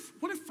 Matt, what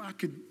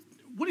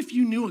if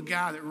you knew a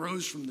guy that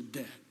rose from the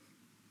dead?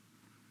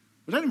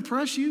 Would that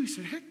impress you? He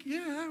said, heck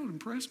yeah, that would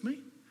impress me.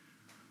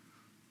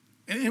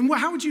 And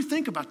how would you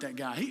think about that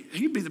guy?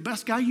 He'd be the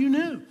best guy you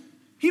knew.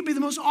 He'd be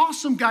the most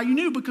awesome guy you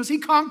knew because he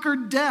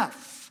conquered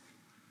death.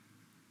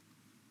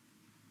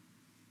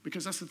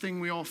 Because that's the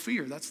thing we all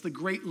fear. That's the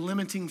great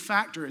limiting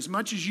factor. As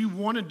much as you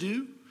want to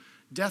do,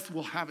 death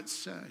will have its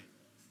say.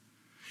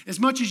 As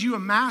much as you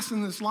amass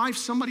in this life,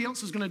 somebody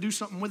else is going to do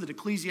something with it.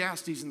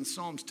 Ecclesiastes and the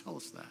Psalms tell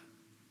us that.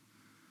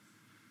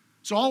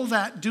 So all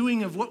that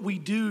doing of what we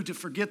do to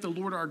forget the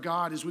Lord our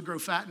God as we grow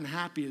fat and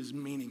happy is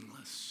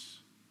meaningless.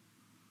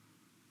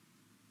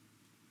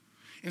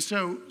 And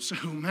so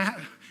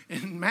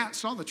Matt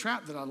saw the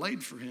trap that I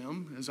laid for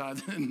him as I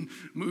then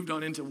moved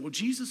on into, well,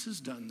 Jesus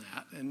has done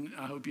that, and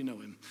I hope you know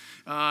him.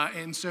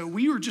 And so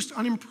we were just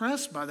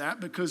unimpressed by that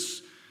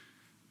because,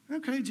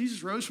 okay,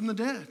 Jesus rose from the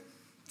dead.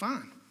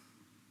 Fine.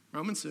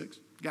 Romans 6,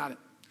 got it.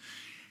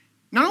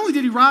 Not only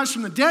did he rise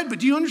from the dead, but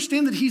do you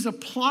understand that he's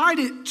applied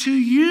it to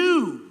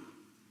you?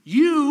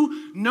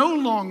 You no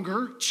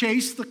longer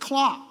chase the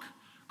clock.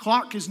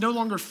 Clock is no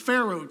longer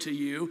Pharaoh to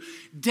you.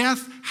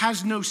 Death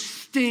has no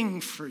sting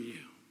for you.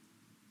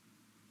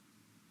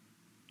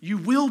 You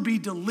will be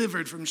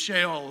delivered from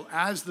Sheol,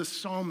 as the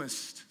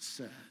psalmist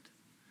said,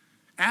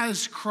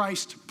 as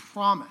Christ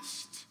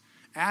promised,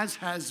 as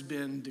has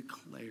been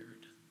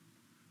declared.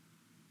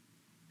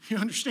 You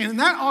understand? And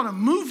that ought to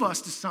move us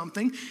to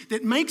something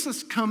that makes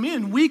us come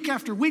in week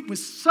after week with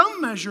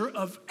some measure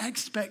of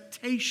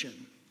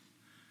expectation.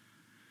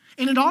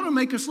 And it ought to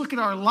make us look at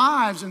our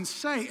lives and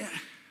say,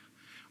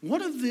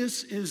 what of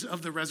this is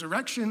of the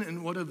resurrection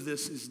and what of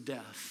this is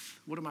death?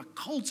 What am I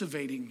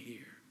cultivating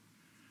here?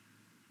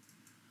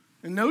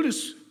 And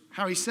notice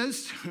how he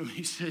says to him,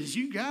 he says,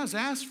 you guys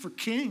asked for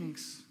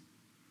kings.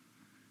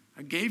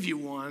 I gave you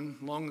one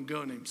long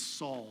ago named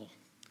Saul.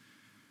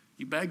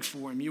 You begged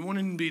for him. You wanted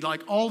him to be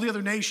like all the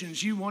other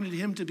nations. You wanted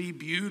him to be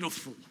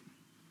beautiful.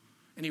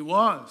 And he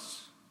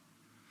was.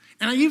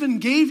 And I even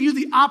gave you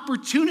the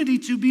opportunity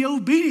to be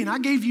obedient. I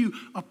gave you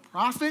a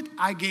prophet.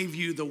 I gave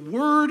you the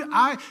word.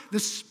 The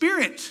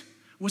Spirit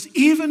was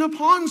even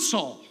upon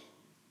Saul.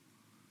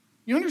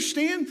 You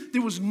understand?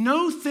 There was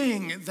no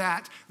thing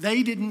that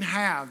they didn't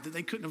have that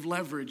they couldn't have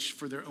leveraged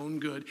for their own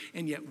good.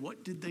 And yet,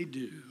 what did they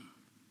do?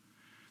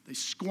 They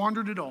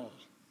squandered it all.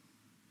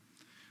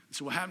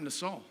 So what happened to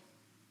Saul?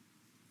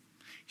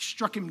 He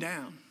struck him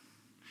down.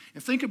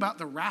 And think about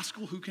the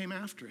rascal who came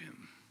after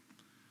him.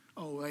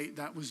 Oh, wait,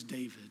 that was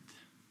David,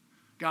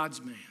 God's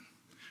man,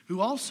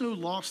 who also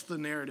lost the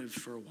narrative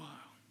for a while,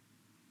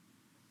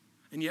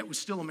 and yet was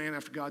still a man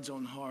after God's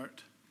own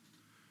heart.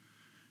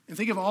 And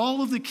think of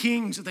all of the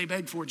kings that they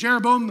begged for.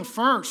 Jeroboam the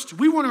first.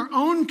 We want our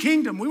own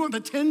kingdom. We want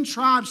the 10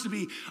 tribes to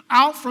be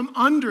out from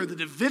under the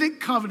Davidic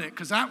covenant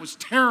because that was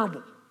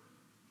terrible.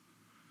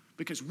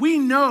 Because we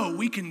know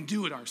we can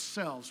do it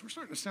ourselves. We're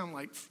starting to sound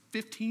like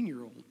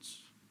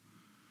 15-year-olds.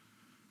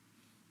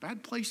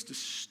 Bad place to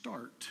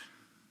start.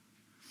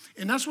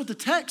 And that's what the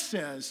text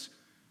says.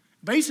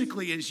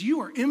 Basically, is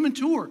you are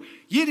immature.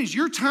 Yet is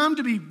your time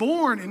to be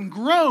born and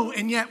grow.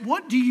 And yet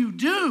what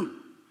do?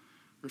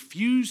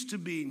 Refuse to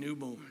be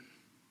newborn.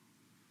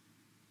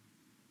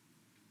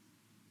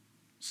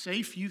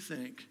 safe, you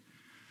think,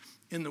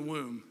 in the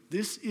womb.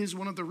 This is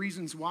one of the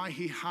reasons why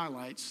he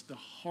highlights the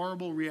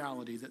horrible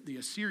reality that the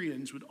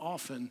Assyrians would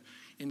often,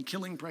 in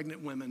killing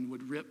pregnant women,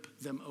 would rip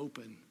them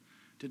open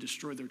to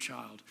destroy their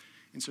child.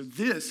 And so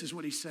this is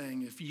what he's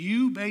saying. If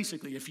you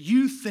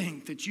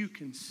think that you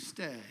can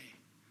stay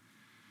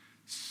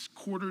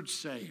quartered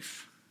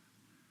safe,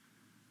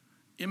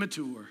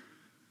 immature,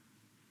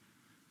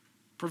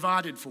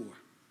 provided for,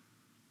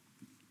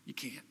 you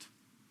can't.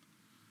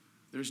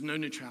 There's no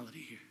neutrality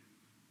here.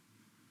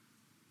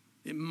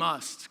 It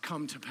must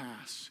come to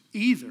pass,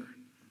 either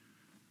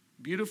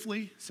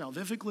beautifully,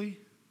 salvifically,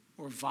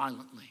 or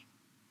violently.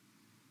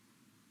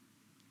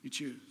 You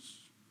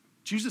choose.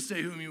 Choose this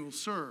day whom you will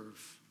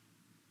serve.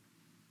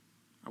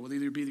 I will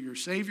either be your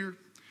Savior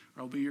or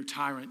I will be your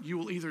tyrant. You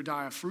will either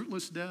die a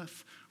fruitless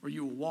death or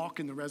you will walk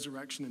in the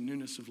resurrection and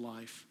newness of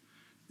life.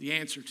 The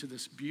answer to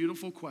this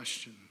beautiful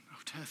question, oh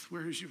death,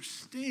 where is your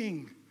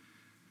sting?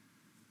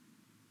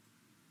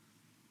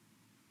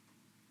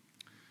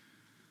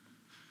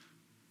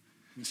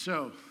 And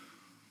so,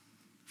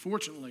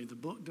 fortunately, the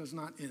book does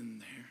not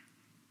end there.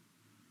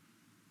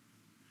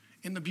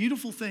 And the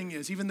beautiful thing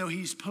is, even though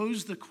he's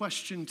posed the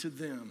question to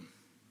them,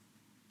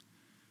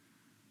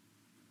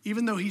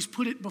 even though he's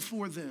put it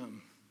before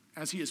them,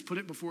 as he has put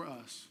it before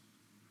us,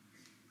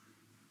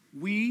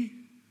 we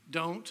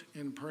don't,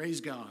 and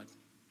praise God,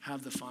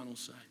 have the final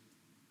say.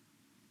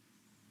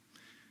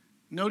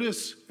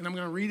 Notice, and I'm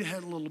going to read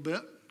ahead a little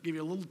bit, give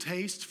you a little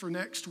taste for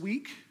next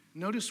week.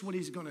 Notice what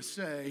he's going to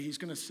say. He's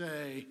going to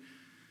say,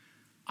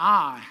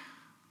 I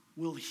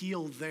will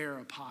heal their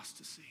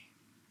apostasy.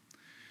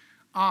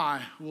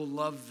 I will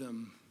love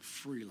them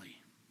freely.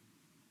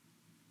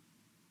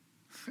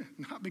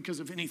 Not because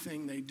of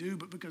anything they do,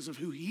 but because of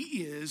who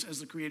he is as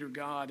the Creator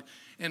God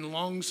and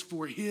longs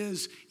for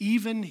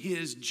even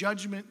his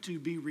judgment to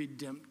be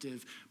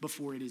redemptive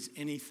before it is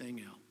anything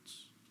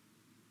else.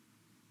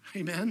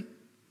 Amen?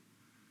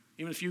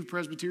 Even a few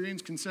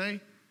Presbyterians can say,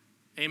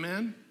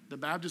 amen. The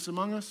Baptists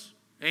among us,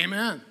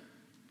 amen.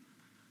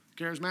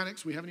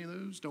 Charismatics, we have any of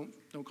those? Don't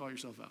call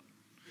yourself out.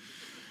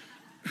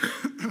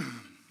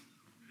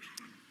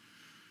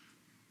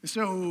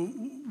 So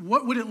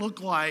what would it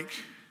look like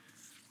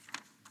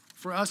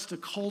for us to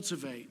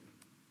cultivate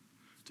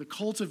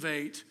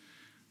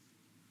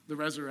the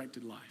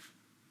resurrected life?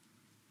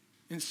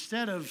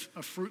 Instead of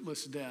a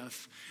fruitless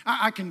death,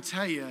 I can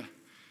tell you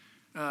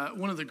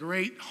one of the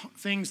great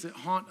things that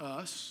haunt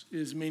us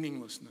is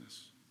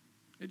meaninglessness.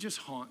 It just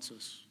haunts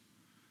us.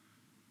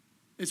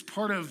 It's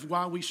part of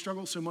why we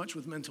struggle so much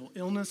with mental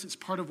illness. It's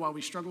part of why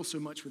we struggle so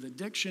much with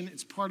addiction.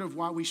 It's part of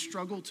why we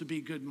struggle to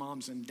be good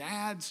moms and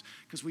dads,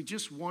 because we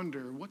just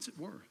wonder, what's it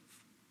worth?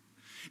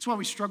 It's why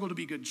we struggle to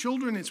be good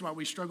children. It's why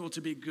we struggle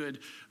to be good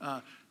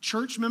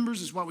church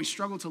members. It's why we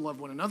struggle to love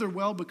one another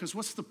well, because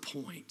what's the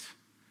point?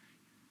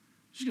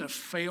 You're going to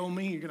fail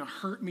me. You're going to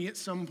hurt me at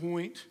some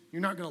point.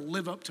 You're not going to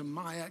live up to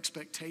my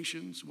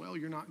expectations. Well,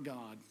 you're not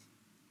God.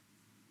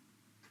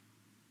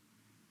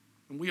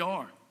 And we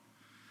are.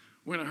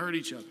 We're going to hurt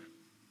each other.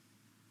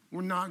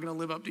 We're not going to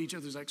live up to each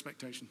other's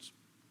expectations.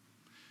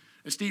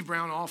 As Steve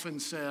Brown often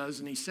says,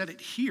 and he said it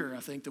here,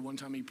 I think, the one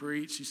time he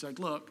preached, he said,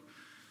 look,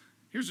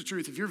 here's the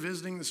truth. If you're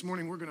visiting this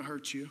morning, we're going to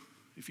hurt you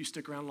if you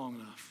stick around long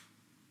enough.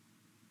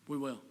 We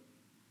will.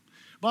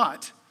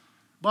 But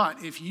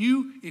if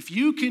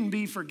you can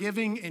be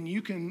forgiving and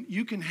you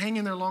can hang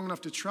in there long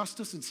enough to trust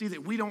us and see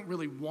that we don't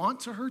really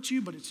want to hurt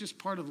you, but it's just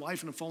part of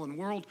life in a fallen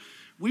world,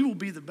 we will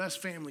be the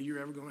best family you're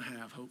ever going to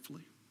have,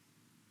 hopefully.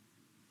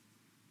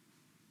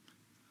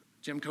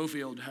 Jim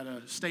Cofield had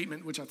a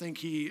statement, which I think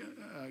he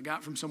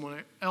got from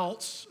someone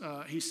else.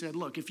 He said,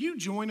 look, if you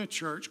join a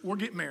church or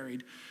get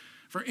married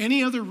for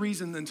any other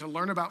reason than to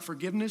learn about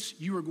forgiveness,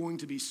 you are going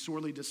to be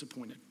sorely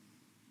disappointed.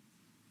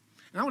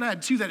 And I would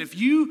add, too, that if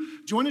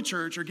you join a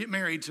church or get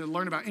married to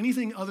learn about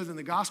anything other than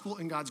the gospel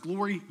and God's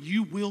glory,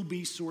 you will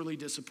be sorely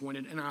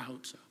disappointed, and I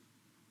hope so.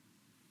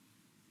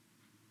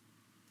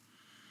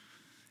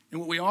 And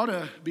what we ought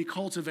to be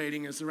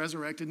cultivating is the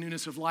resurrected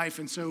newness of life.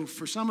 And so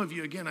for some of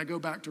you, again, I go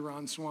back to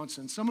Ron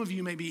Swanson. Some of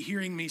you may be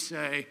hearing me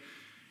say,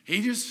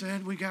 he just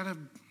said we got to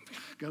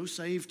go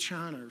save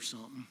China or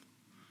something.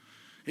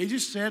 He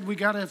just said we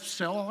got to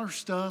sell all our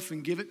stuff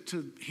and give it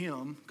to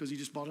him because he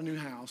just bought a new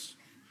house.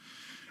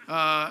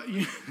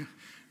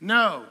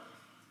 No.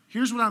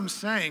 Here's what I'm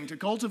saying. To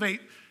cultivate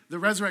the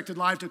resurrected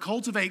life, to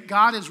cultivate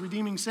God as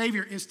redeeming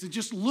Savior, is to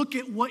just look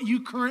at what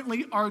you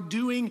currently are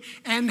doing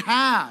and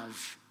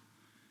have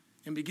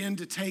and begin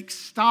to take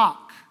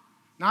stock.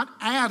 Not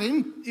add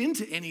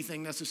into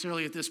anything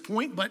necessarily at this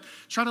point, but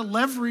try to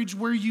leverage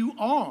where you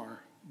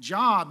are.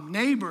 Job,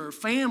 neighbor,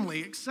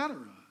 family, etc.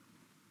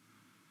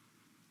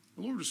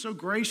 The Lord was so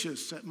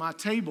gracious at my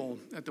table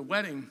at the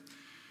wedding.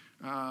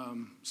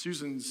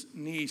 Susan's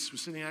niece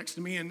was sitting next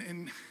to me,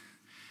 and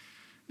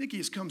Nikki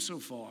has come so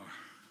far.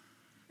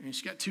 And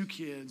she's got 2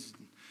 kids,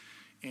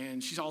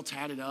 and she's all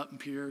tatted up and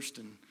pierced,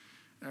 and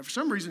for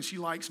some reason she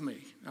likes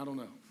me. I don't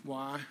know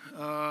why,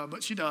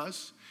 but she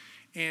does.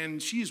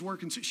 And she is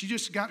working, she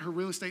just got her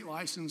real estate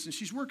license, and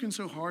she's working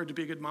so hard to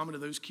be a good mama to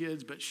those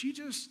kids, but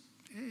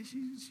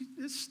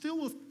it's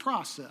still a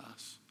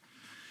process.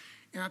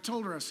 And I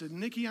told her, I said,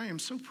 Nikki, I am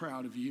so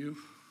proud of you,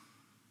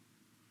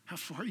 how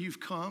far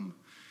you've come.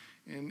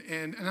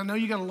 And I know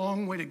you got a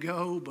long way to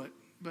go, but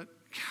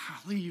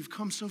golly, you've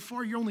come so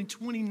far. You're only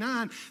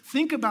 29.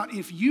 Think about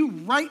if you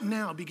right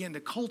now began to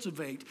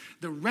cultivate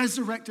the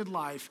resurrected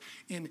life.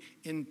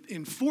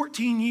 In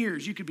 14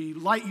 years, you could be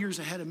light years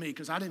ahead of me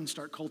because I didn't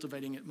start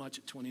cultivating it much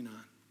at 29.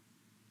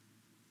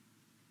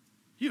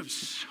 You have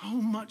so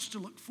much to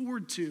look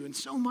forward to and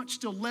so much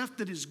still left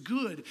that is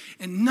good.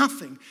 And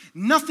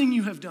nothing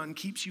you have done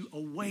keeps you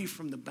away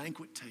from the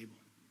banquet table.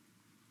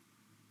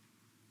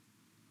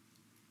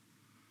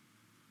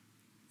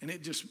 And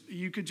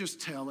you could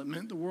just tell it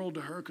meant the world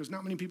to her because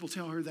not many people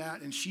tell her that.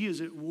 And she is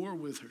at war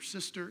with her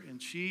sister,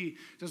 and she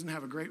doesn't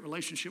have a great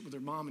relationship with her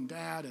mom and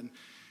dad, and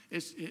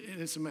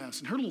it's a mess.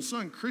 And her little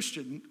son,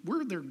 Christian,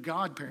 we're their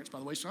godparents, by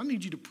the way, so I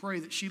need you to pray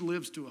that she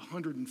lives to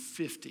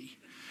 150.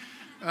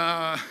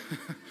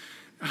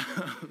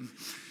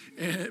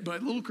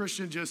 But little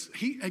Christian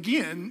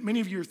again, many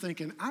of you are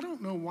thinking, I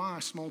don't know why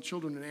small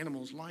children and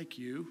animals like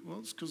you. Well,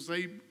 it's because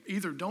they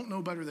either don't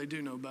know better, they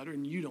do know better,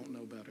 and you don't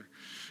know better.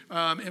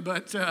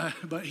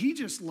 But he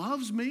just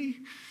loves me,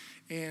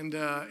 and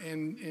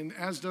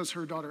as does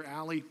her daughter,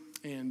 Allie.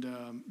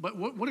 But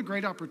what a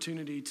great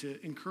opportunity to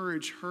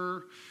encourage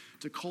her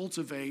to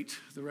cultivate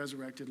the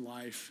resurrected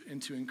life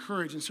and to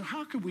encourage. And so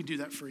how could we do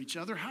that for each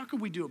other? How could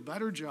we do a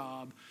better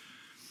job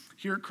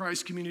here at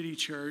Christ Community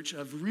Church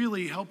of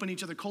really helping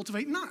each other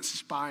cultivate, not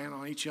spying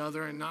on each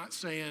other and not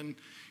saying,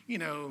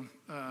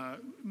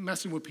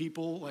 messing with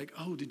people like,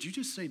 oh, did you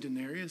just say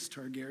Daenerys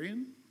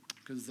Targaryen?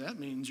 Because that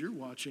means you're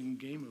watching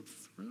Game of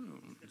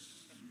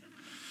Thrones.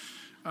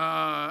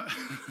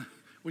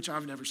 Which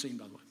I've never seen,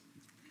 by the way.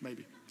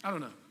 Maybe. I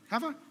don't know.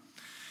 Have I?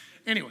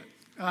 Anyway.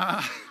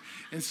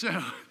 And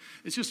so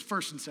it's just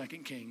 1st and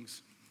 2nd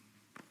Kings.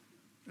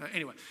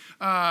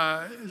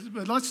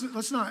 But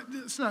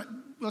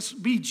let's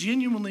be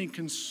genuinely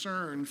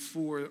concerned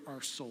for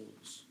our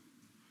souls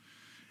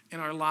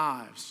and our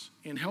lives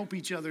and help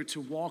each other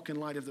to walk in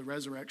light of the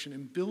resurrection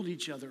and build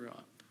each other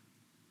up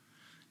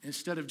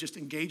instead of just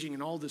engaging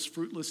in all this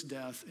fruitless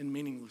death and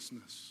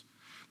meaninglessness.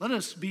 Let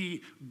us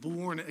be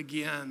born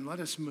again. Let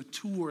us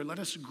mature. Let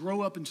us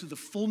grow up into the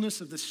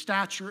fullness of the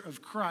stature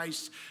of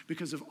Christ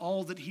because of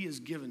all that he has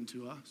given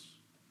to us.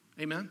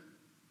 Amen?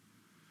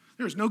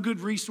 There's no good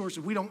resource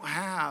that we don't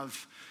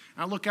have.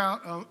 I look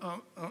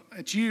out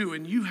at you,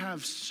 and you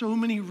have so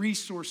many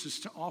resources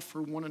to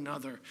offer one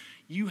another.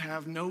 You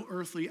have no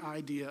earthly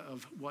idea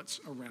of what's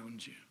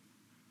around you.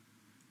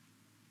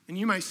 And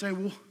you may say,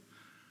 well,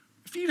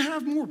 if you'd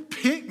have more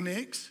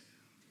picnics,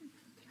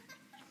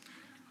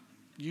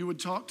 you would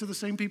talk to the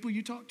same people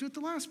you talked to at the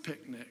last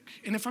picnic.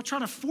 And if I try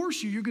to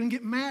force you, you're going to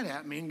get mad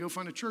at me and go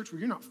find a church where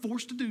you're not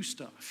forced to do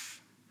stuff.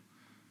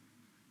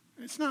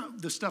 It's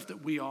not the stuff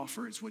that we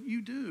offer, it's what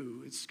you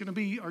do. It's going to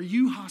be, are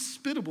you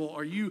hospitable?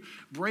 Are you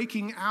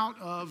breaking out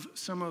of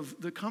some of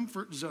the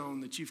comfort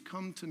zone that you've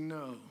come to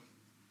know?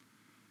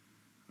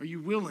 Are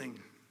you willing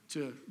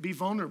to be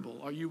vulnerable?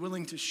 Are you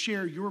willing to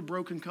share your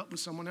broken cup with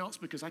someone else?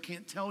 Because I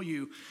can't tell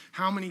you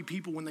how many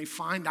people, when they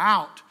find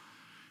out,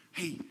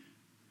 hey,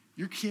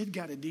 your kid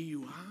got a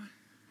DUI?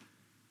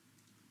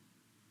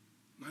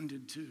 Mine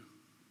did too.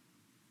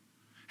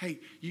 Hey,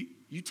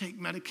 you take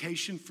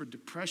medication for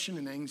depression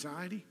and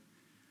anxiety?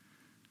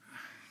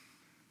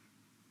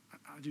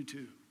 I do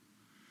too.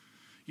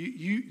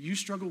 You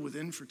struggle with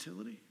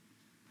infertility?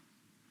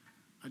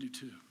 I do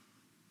too.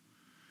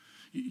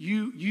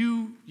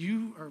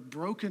 You are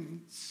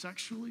broken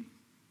sexually?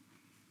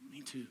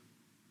 Me too.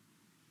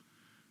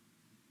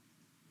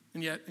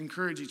 And yet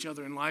encourage each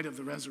other in light of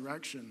the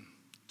resurrection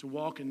to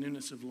walk in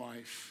newness of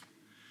life.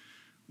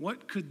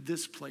 What could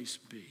this place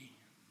be?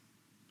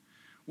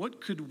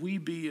 What could we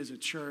be as a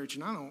church?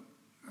 And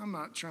I'm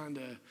not trying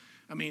to,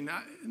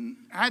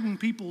 adding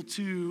people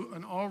to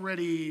an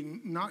already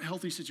not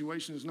healthy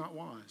situation is not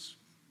wise.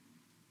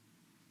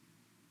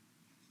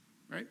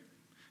 Right?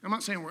 I'm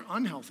not saying we're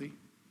unhealthy,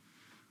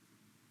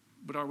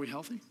 but are we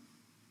healthy?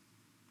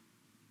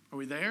 Are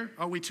we there?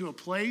 Are we to a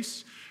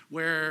place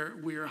where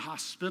we are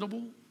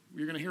hospitable?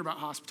 You're going to hear about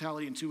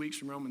hospitality in 2 weeks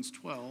from Romans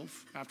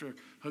 12 after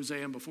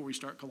Hosea and before we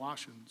start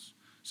Colossians.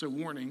 So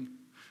warning,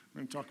 we're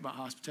going to talk about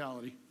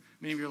hospitality.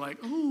 Many of you are like,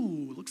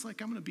 oh, looks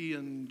like I'm going to be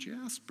in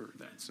Jasper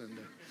that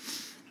Sunday.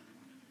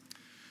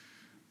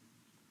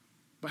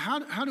 But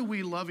how do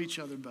we love each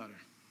other better?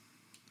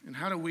 And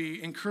how do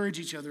we encourage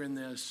each other in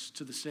this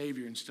to the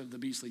Savior instead of the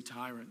beastly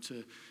tyrant,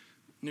 to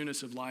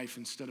newness of life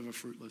instead of a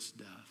fruitless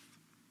death?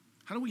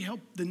 How do we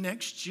help the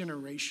next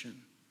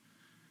generation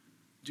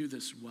do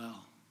this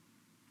well?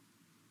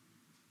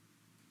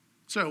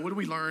 So what do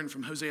we learn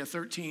from Hosea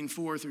 13,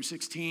 4 through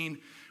 16?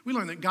 We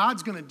learn that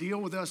God's going to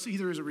deal with us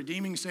either as a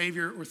redeeming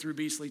Savior or through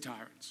beastly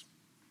tyrants.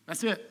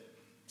 That's it.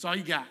 That's all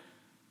you got.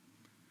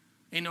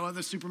 Ain't no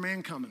other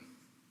Superman coming.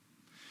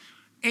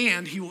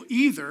 And he'll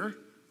either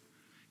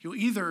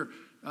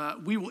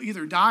we will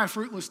either die a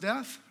fruitless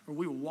death or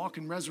we will walk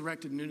in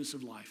resurrected newness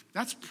of life.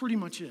 That's pretty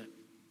much it.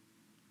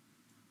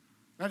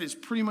 That is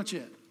pretty much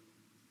it.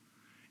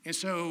 And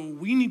so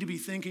we need to be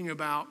thinking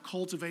about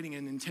cultivating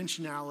an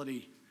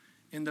intentionality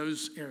in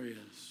those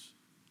areas.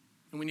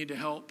 And we need to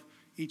help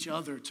each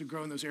other to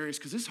grow in those areas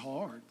because it's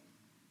hard.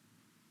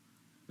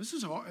 This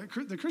is hard.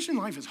 The Christian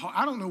life is hard.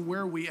 I don't know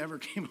where we ever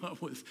came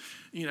up with,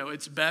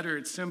 it's better,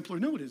 it's simpler.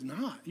 No, it is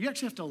not. You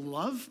actually have to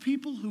love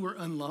people who are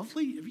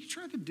unlovely. Have you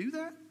tried to do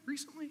that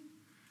recently?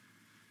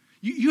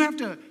 You have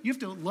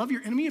to love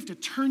your enemy. You have to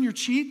turn your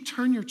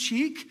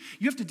cheek.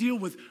 You have to deal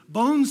with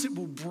bones that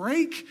will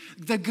break.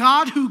 The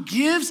God who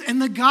gives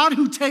and the God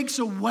who takes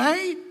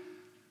away.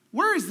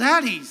 Where is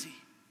that easy?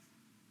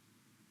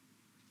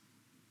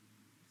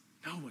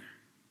 Nowhere.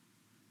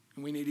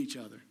 And we need each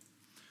other.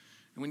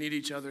 And we need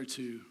each other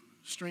to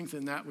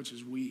strengthen that which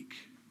is weak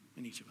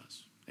in each of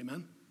us.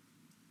 Amen?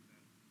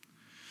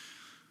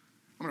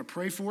 I'm going to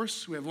pray for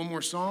us. We have one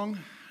more song.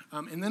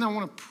 And then I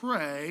want to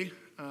pray.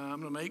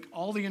 I'm going to make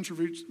all the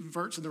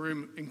introverts in the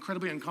room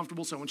incredibly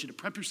uncomfortable, so I want you to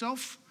prep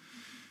yourself.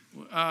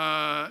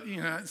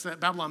 It's that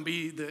Babylon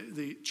Bee.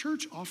 The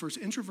church offers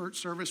introvert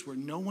service where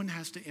no one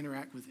has to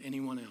interact with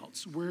anyone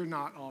else. We're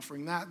not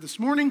offering that this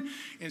morning.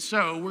 And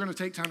so we're going to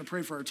take time to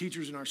pray for our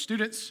teachers and our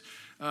students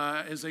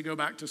as they go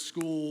back to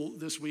school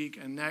this week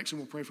and next.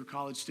 And we'll pray for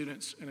college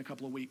students in a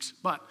couple of weeks.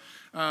 But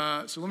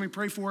so let me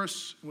pray for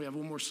us. We have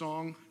one more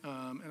song.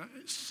 And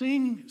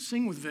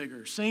sing with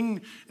vigor.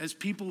 Sing as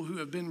people who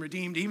have been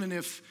redeemed, even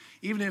if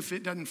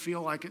it doesn't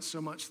feel like it so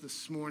much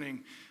this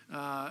morning.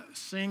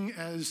 Sing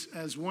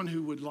as one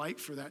who would like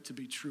for that to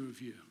be true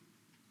of you.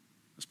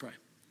 Let's pray.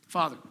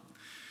 Father,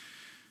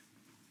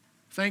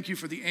 thank you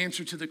for the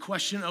answer to the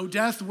question, O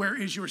death, where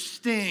is your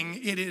sting?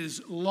 It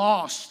is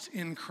lost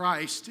in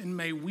Christ. And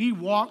may we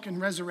walk in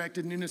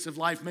resurrected newness of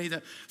life. May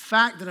the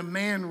fact that a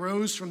man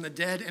rose from the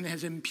dead and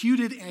has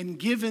imputed and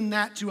given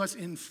that to us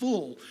in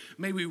full,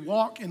 may we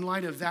walk in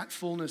light of that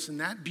fullness and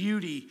that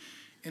beauty,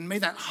 and may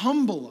that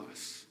humble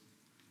us.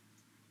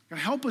 God,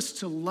 help us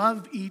to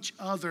love each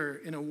other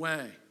in a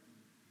way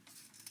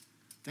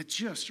that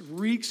just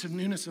reeks of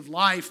newness of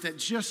life, that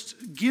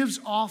just gives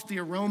off the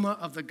aroma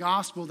of the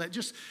gospel, that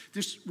just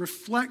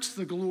reflects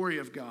the glory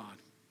of God.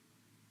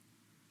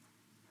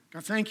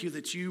 God, thank you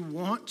that you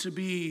want to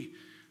be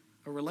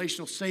a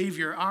relational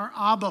Savior, our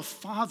Abba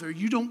Father.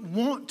 You don't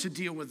want to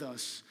deal with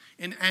us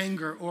in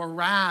anger or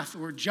wrath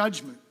or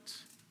judgment,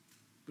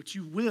 but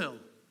you will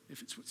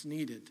if it's what's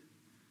needed.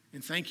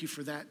 And thank you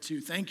for that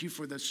too. Thank you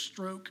for the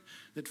stroke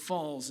that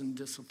falls in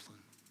discipline.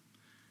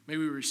 May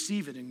we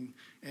receive it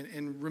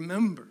and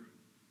remember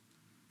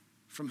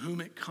from whom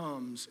it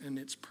comes and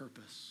its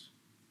purpose.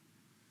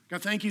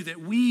 God, thank you that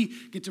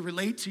we get to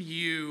relate to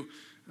you.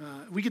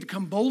 We get to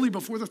come boldly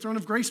before the throne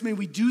of grace. May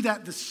we do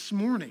that this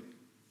morning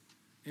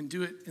and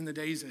do it in the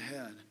days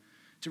ahead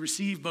to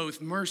receive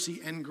both mercy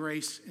and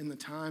grace in the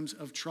times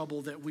of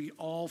trouble that we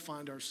all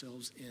find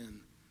ourselves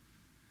in.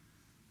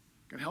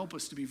 God, help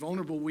us to be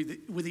vulnerable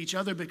with each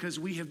other because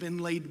we have been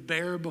laid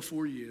bare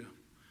before you.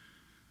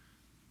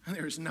 And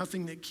there is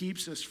nothing that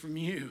keeps us from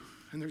you.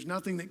 And there's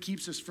nothing that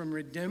keeps us from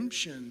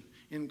redemption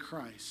in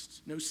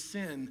Christ. No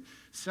sin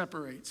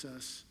separates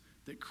us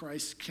that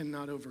Christ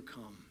cannot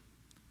overcome.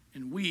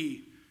 And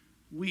we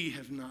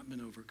have not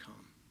been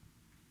overcome.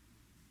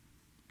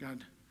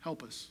 God,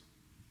 help us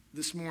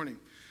this morning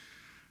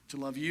to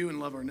love you and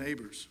love our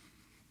neighbors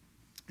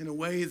in a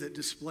way that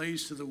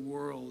displays to the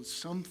world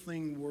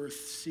something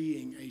worth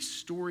seeing, a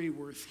story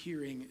worth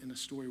hearing, and a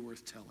story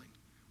worth telling.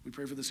 We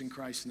pray for this in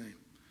Christ's name.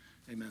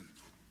 Amen.